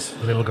you this,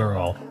 little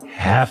girl,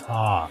 half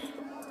off.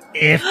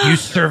 If you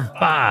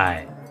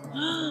survive.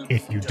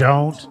 If you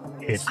don't,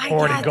 it's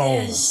 40 I got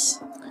gold. this.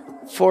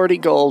 40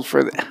 gold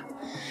for the.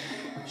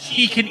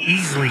 She can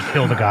easily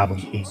kill the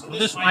Goblin King. So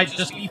this might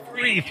just be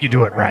free if you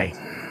do it right.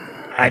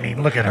 I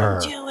mean, look at her.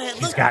 Do it.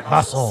 She's Look, got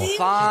muscle. see? She's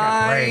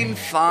got Fine, brain.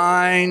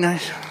 fine.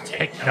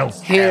 Take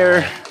notes.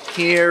 Here.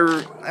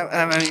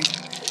 I mean.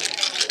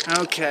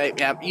 Okay,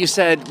 yeah. You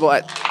said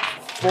what?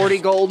 40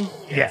 gold?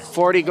 Yes.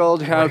 40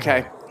 gold?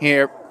 Okay.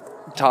 Here.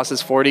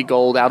 Tosses 40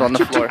 gold out on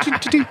the floor.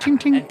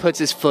 And puts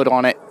his foot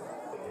on it.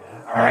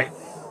 All right,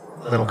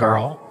 little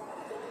girl.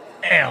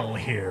 Elle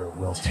here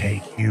will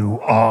take you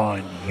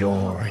on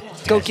your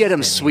Go get him,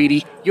 destiny.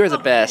 sweetie. You're the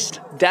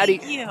best. Daddy,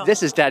 Thank you.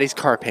 this is Daddy's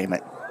car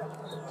payment.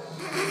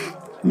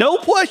 No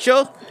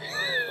pressure.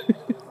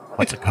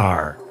 What's a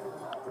car?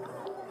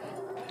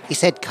 He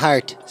said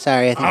cart.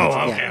 Sorry, I think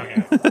Oh, it's,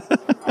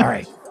 okay, okay. All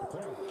right.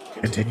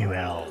 Continue,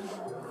 Elle.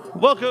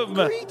 Welcome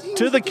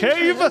to the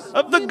cave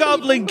of the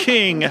Goblin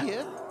King.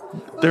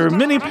 There are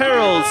many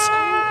perils,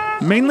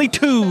 mainly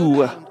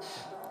 2,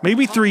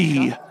 maybe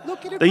 3,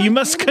 that you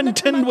must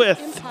contend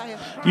with.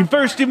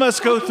 You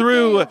must go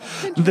through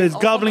the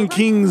Goblin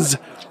King's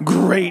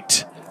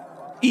great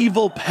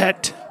evil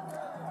pet.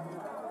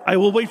 I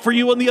will wait for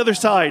you on the other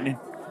side.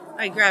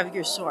 I grab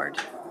your sword.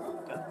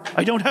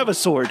 I don't have a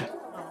sword.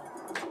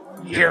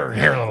 Here,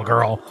 little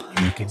girl.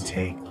 You can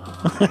take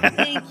mine.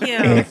 Thank you.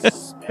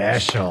 It's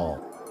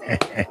special.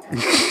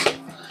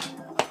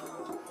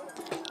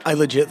 I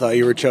legit thought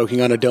you were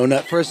choking on a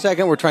donut for a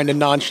second. We're trying to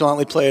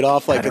nonchalantly play it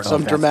off I like don't it's know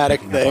some if that's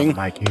dramatic picking up on thing.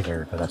 the mic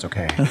either, but that's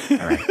okay. All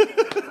right.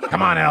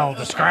 Come on, Elle.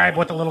 Describe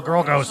what the little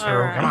girl goes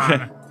through. Come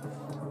on.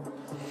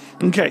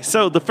 Okay,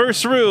 so the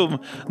first room,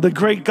 the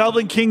great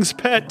Goblin King's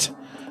pet,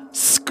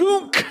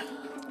 Skunk.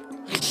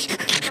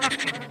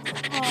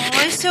 Oh,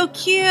 it's so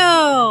cute.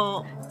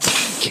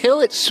 Kill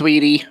it,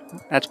 sweetie.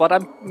 That's what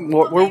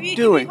we're Maybe you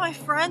can doing. be my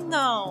friend,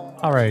 though.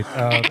 All right,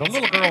 the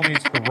little girl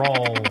needs to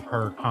roll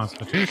her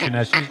constitution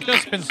as she's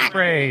just been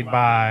sprayed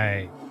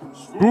by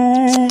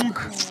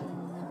Spook.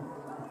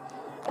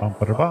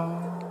 Bum-ba-da-bum.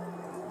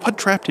 What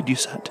trap did you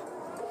set?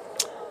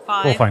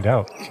 5. We'll find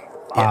out.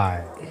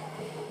 5.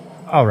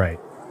 All right,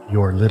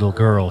 your little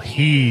girl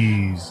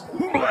heaves.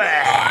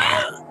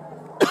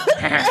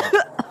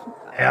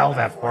 Hell,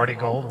 that 40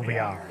 gold will be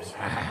ours.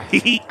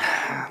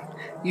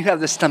 You have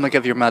the stomach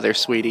of your mother,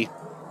 sweetie.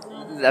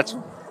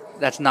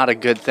 That's not a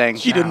good thing.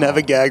 She didn't have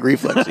a gag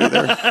reflex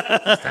either.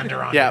 Send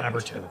her on Yeah. to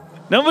number 2.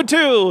 Number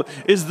 2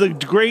 is the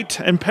great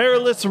and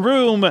perilous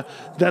room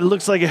that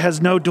looks like it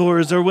has no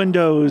doors or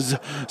windows.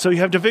 So you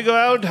have to figure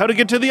out how to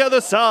get to the other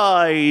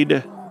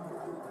side.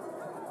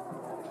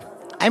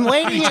 I'm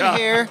waiting in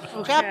here.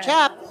 Chop,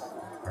 chop.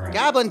 right.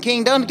 Goblin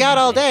King don't got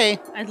all day.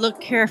 I look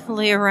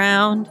carefully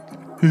around.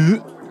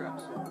 You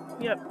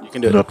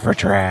can do it. Look for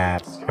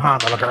traps. Come on,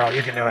 little girl,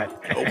 you can do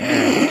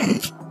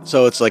it.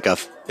 So it's like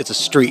it's a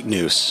street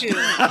noose.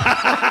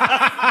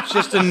 It's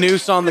just a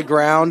noose on the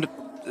ground,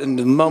 and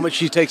the moment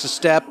she takes a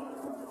step,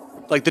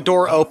 like the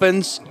door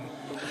opens,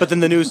 but then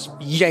the noose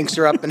yanks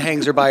her up and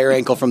hangs her by her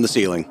ankle from the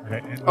ceiling. Okay,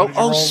 and what did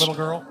you roll, little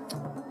girl?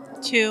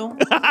 2.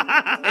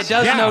 It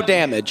does no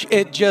damage.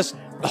 It just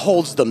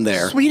holds them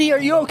there. Sweetie, are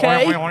you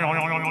okay?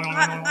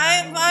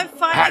 I'm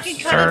fine. I can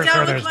cut it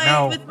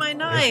down with my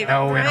knife. There's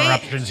no right?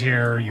 interruptions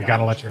here. You got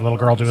to let your little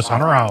girl do this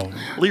on her own.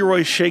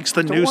 Leroy shakes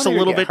the noose want a her to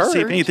little get bit to see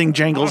if hurt. anything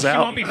jangles She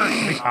out. won't be hurt.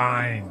 She'll be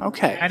fine.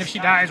 Okay. And if she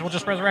dies, we'll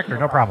just resurrect her.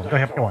 No problem. Go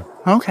ahead, go on.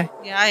 Okay.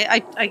 Yeah,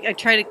 I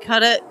try to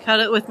cut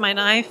it with my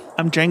knife.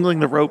 I'm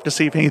jangling the rope to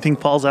see if anything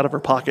falls out of her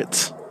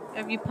pockets.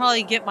 You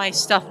probably get my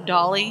stuffed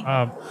dolly.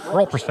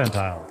 Roll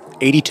percentile.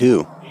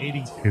 82.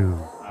 82.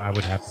 I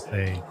would have to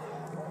say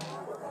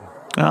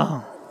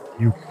Oh.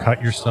 you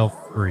cut yourself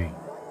free.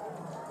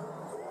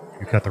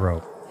 You cut the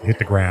rope. You hit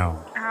the ground.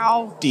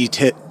 Ow.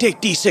 Take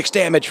D6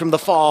 damage from the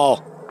fall.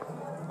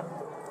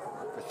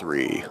 For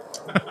 3.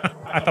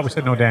 I thought we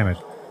said no damage.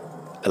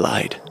 I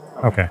lied.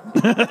 Okay.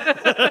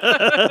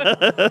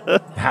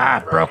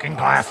 Broken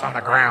glass on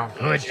the ground.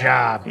 Good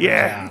job. Good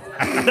Yeah.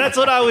 job. That's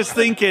what I was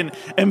thinking.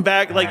 And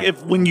back, like,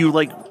 if when you,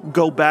 like,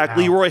 go back,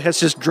 Leroy has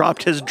just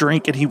dropped his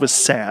drink and he was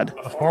sad.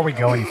 Before we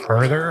go any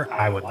further,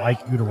 I would like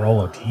you to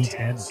roll a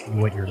d10 to see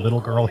what your little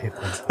girl hit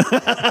points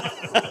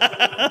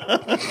are.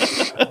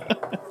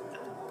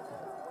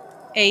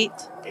 8.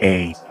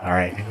 8. All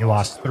right. And you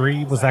lost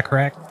 3. Was that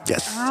correct?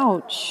 Yes.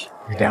 Ouch.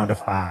 You're down to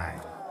 5.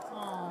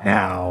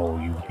 Now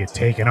you get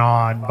taken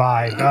on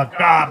by the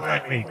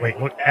goblin. Wait,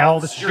 look, Elle,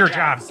 this is your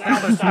job. Smell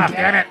this stuff,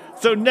 damn it.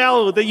 So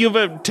now that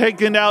you've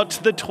taken out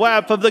the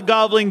twap of the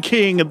Goblin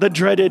King, the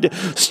dreaded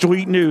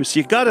Sweet Noose,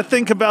 you gotta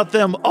think about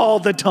them all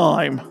the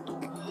time.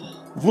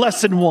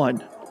 Lesson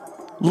 1.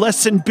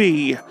 Lesson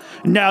B.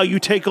 Now you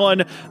take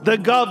on the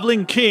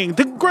Goblin King,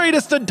 the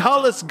greatest and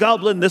tallest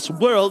goblin this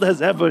world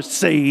has ever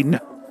seen.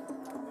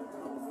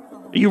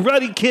 You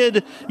ready,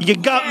 kid? You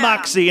got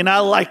moxie, and I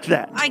like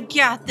that. I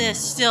got this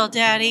still,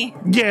 Daddy.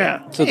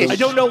 Yeah. I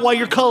don't know why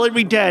you're calling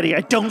me daddy.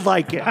 I don't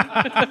like it.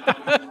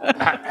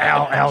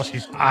 Elle,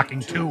 she's talking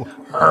to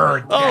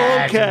her Oh,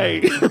 dad. okay.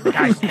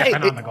 Guys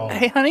stepping on the goal.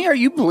 Hey, honey, are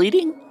you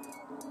bleeding?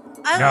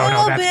 A No,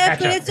 little that's bit, ketchup.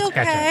 but it's ketchup.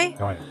 okay.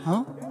 Go ahead.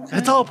 Huh?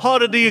 It's all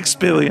part of the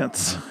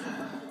experience.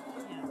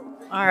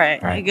 All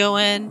right, All right. I go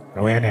in.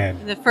 Go in.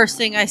 And the first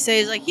thing I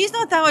say is like, he's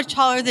not that much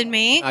taller than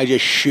me. I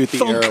just shoot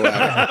the arrow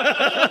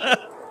at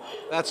her.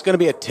 That's going to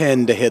be a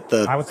 10 to hit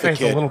the I would say the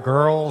it's a kid. little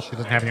girl. She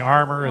doesn't have any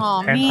armor. It's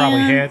Aw, 10 probably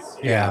man. hits.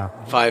 Yeah.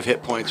 5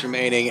 hit points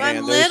remaining, I'm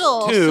and there's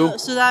little, 2.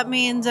 so that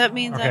means Okay.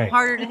 I'm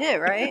harder to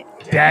hit, right?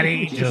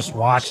 Daddy just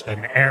watched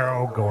an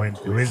arrow go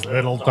into his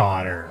little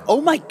daughter.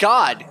 Oh my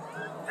God.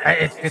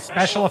 It's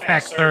special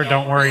effects, sir.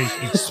 Don't worry.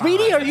 She's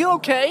Sweetie, fine. are you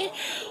okay?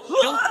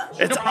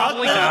 It's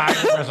probably die.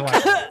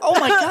 Resurrection. Oh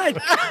my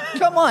God.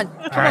 Come on.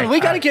 Come right, on.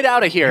 We got to right. get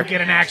out of You here. get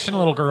an action,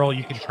 little girl.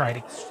 You can try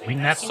to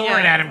swing that sword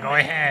Yeah. at him. Go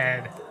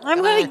ahead. I'm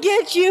gonna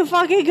get you,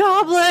 fucking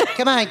goblin.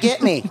 Come on,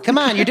 get me. Come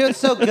on, you're doing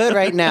so good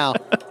right now.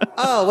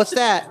 Oh, what's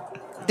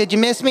that? Did you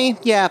miss me?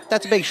 Yeah,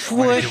 that's a big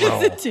What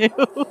swoosh. did you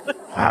roll?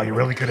 Wow, you're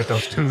really good at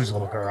those twos,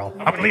 little girl.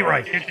 Up,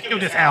 Leroy. Do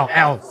this,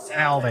 Elle,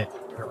 salve it.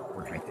 We're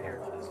right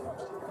there.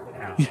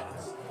 Now.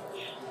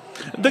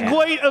 The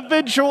great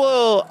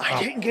eventual.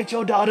 I didn't get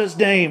your daughter's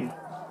name.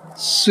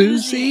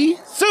 Susie?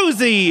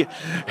 Susie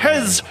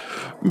has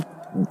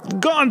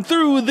gone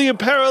through the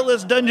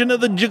perilous dungeon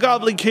of the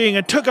Goblin King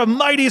and took a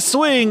mighty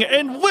swing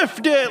and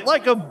whiffed it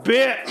like a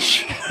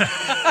bitch.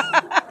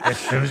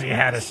 If Susie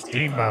had a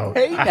steamboat.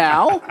 Hey,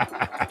 now.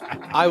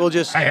 I will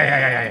just.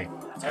 Hey.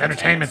 It's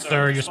entertainment,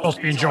 sir. You're supposed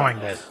to be enjoying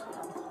this.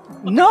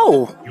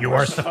 No. You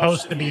are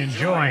supposed to be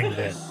enjoying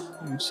this.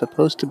 I'm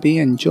supposed to be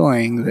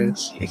enjoying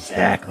this.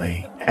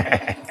 Exactly.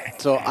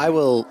 So I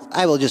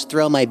will just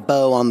throw my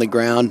bow on the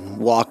ground,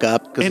 walk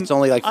up because And it's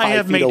only like I 5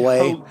 have feet made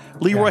away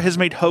Leroy has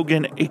made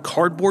Hogan a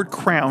cardboard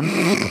crown.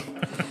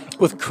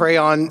 with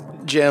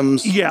crayon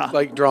gems,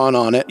 like drawn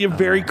on it.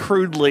 Very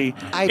crudely.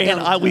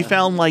 We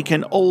found like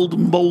an old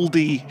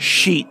moldy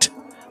sheet.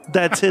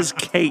 That's his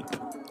cape.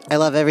 I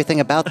love everything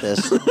about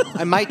this.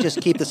 I might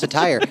just keep this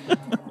attire.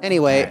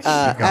 Anyway,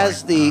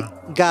 as the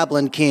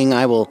Goblin King,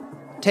 I will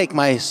take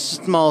my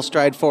small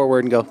stride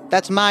forward and go,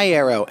 that's my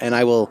arrow, and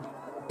I will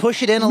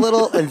push it in a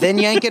little and then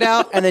yank it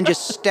out and then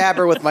just stab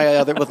her with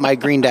my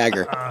green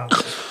dagger.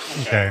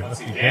 Okay, let's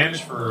see.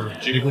 Damage for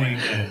jiggling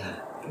and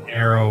an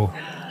arrow.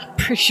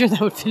 Pretty sure that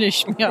would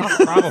finish me off.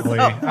 Probably.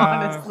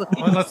 Honestly.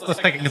 Well, let's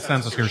take a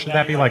consensus here. Should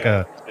that be like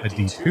a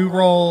D2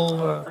 roll?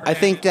 I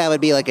think that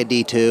would be like a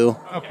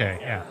D2. Okay,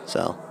 yeah.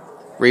 So,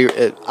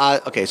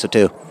 okay, so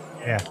 2.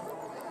 Yeah.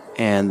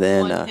 And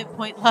then 1 hit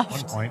point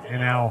left. 1 point,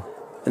 and now...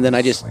 And then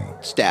I just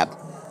stab.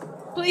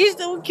 Please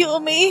don't kill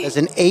me. Does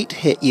an 8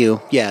 hit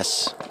you?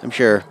 Yes, I'm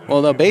sure.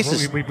 Well, no, base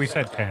is... We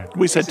said 10.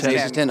 We said Base 10.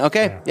 is 10.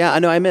 Okay, yeah, I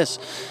know I miss.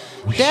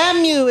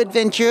 Damn you,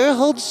 adventurer,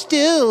 hold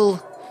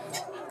still.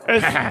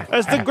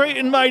 As the great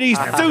and mighty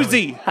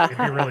Susie. It'd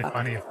be really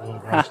funny if the little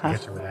girl could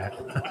get you with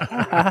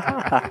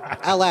that.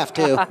 I'll laugh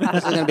too.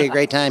 This is going to be a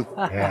great time.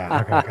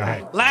 Yeah, okay, go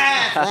ahead.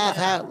 Laugh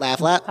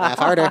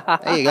harder.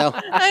 There you go.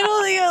 I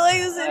don't think I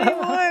like this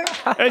anymore.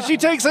 As she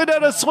takes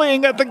another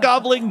swing at the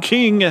Goblin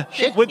King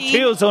with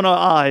tears on her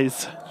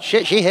eyes.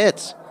 Shit, she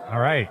hits. All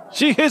right.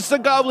 She hits the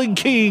Goblin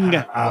King.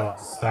 Oh,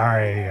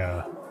 sorry.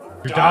 Your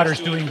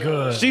daughter's doing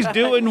good. She's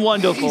doing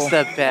wonderful. She's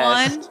the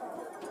best. 1.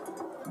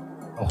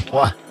 Oh,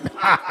 what?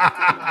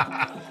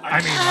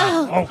 I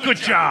mean, good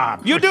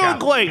job. You're Good doing job.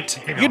 great.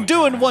 You're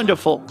doing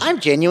wonderful.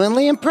 I'm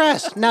genuinely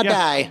impressed. Now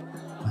die.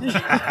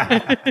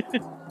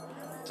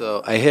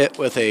 So I hit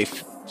with a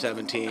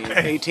 17,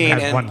 18,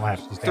 has and one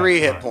left. He's down 3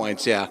 hit five.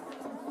 points, yeah.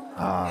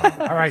 All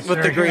right, With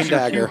Sarah, the green here's your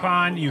dagger.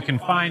 coupon. You can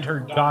find her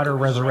daughter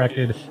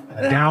resurrected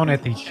down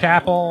at the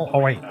chapel. Oh,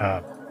 wait.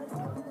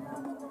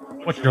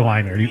 What's your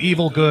line there? Are you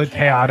evil, good,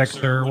 chaotic,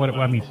 sir? What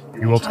I mean,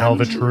 you will tell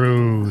the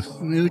truth.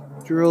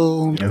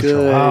 Neutral,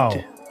 good. Oh,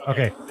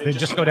 okay. Then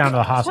just go down to the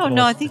I hospital. don't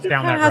know. I think It's you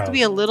down kind of that have to road.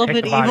 be a little Take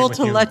bit the body evil with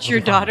to you. let It'll your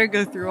be fine. daughter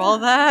go through all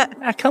that.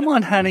 Ah, come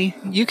on, honey.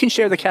 You can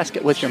share the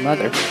casket with your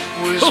mother.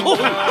 Was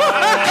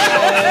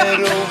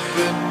wide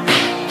open.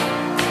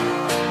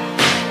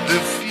 The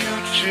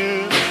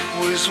future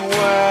was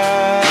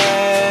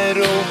wide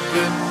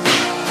open.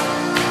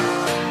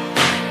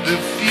 The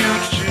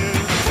future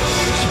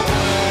was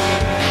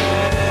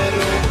wide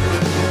open.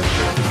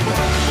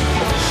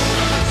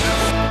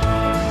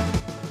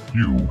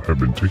 You have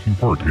been taking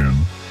part in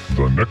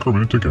The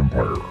Necromantic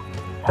Empire.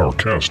 Our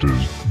cast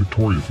is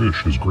Victoria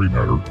Fish as Grey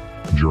Matter,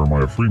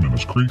 Jeremiah Freeman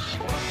as Kreese,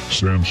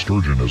 Sam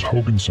Sturgeon as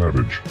Hogan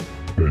Savage,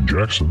 Ben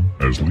Jackson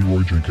as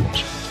Leroy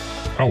Jenkins,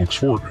 Alex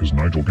Fort as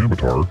Nigel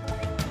Gambatar,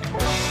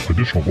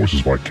 additional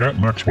voices by Kat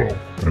Maxwell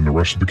and the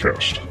rest of the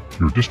cast.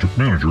 Your district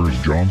manager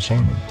is John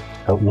Simon.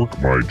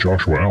 Artwork by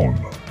Joshua Allen.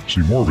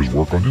 See more of his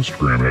work on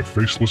Instagram at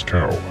Faceless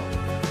Cow.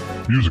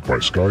 Music by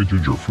Sky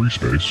Ginger Free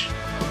Space.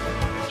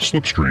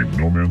 Slipstream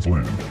No Man's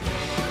Land.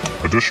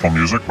 Additional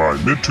music by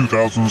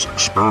mid-2000s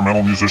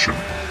experimental musician,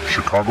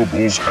 Chicago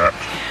Bulls Hat.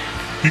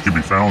 He can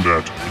be found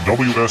at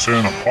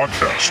WSN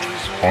Podcast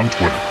on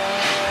Twitter.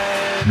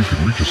 You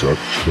can reach us at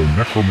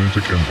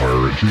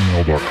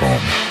thenecromanticempire@gmail.com.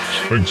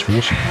 Thanks for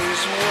listening.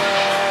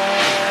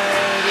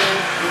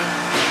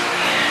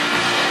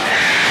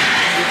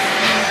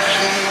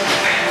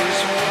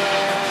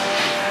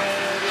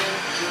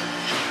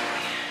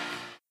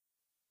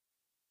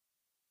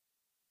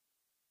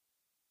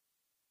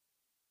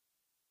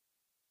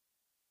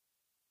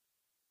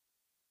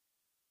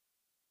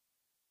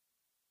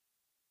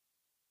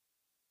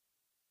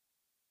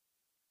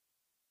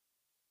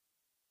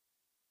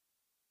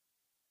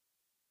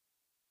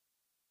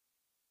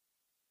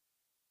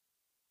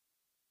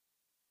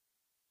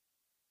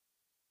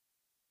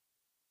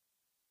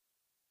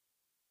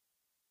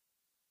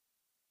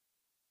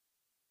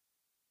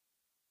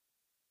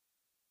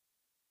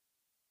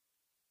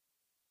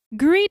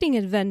 Greeting,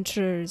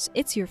 adventurers!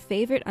 It's your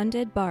favorite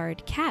undead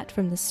bard, Kat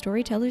from the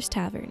Storyteller's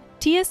Tavern.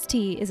 TST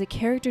is a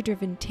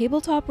character-driven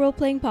tabletop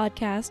role-playing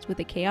podcast with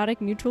a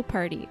chaotic neutral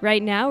party.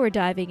 Right now, we're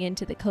diving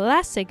into the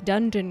classic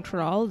dungeon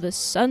crawl, the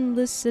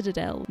Sunless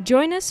Citadel.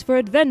 Join us for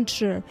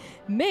adventure,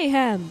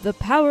 mayhem, the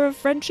power of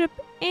friendship,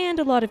 and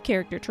a lot of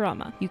character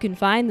trauma. You can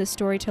find the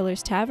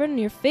Storyteller's Tavern on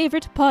your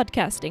favorite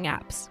podcasting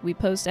apps. We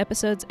post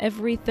episodes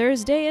every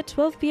Thursday at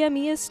 12 p.m.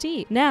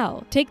 EST.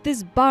 Now, take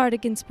this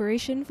bardic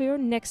inspiration for your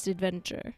next adventure.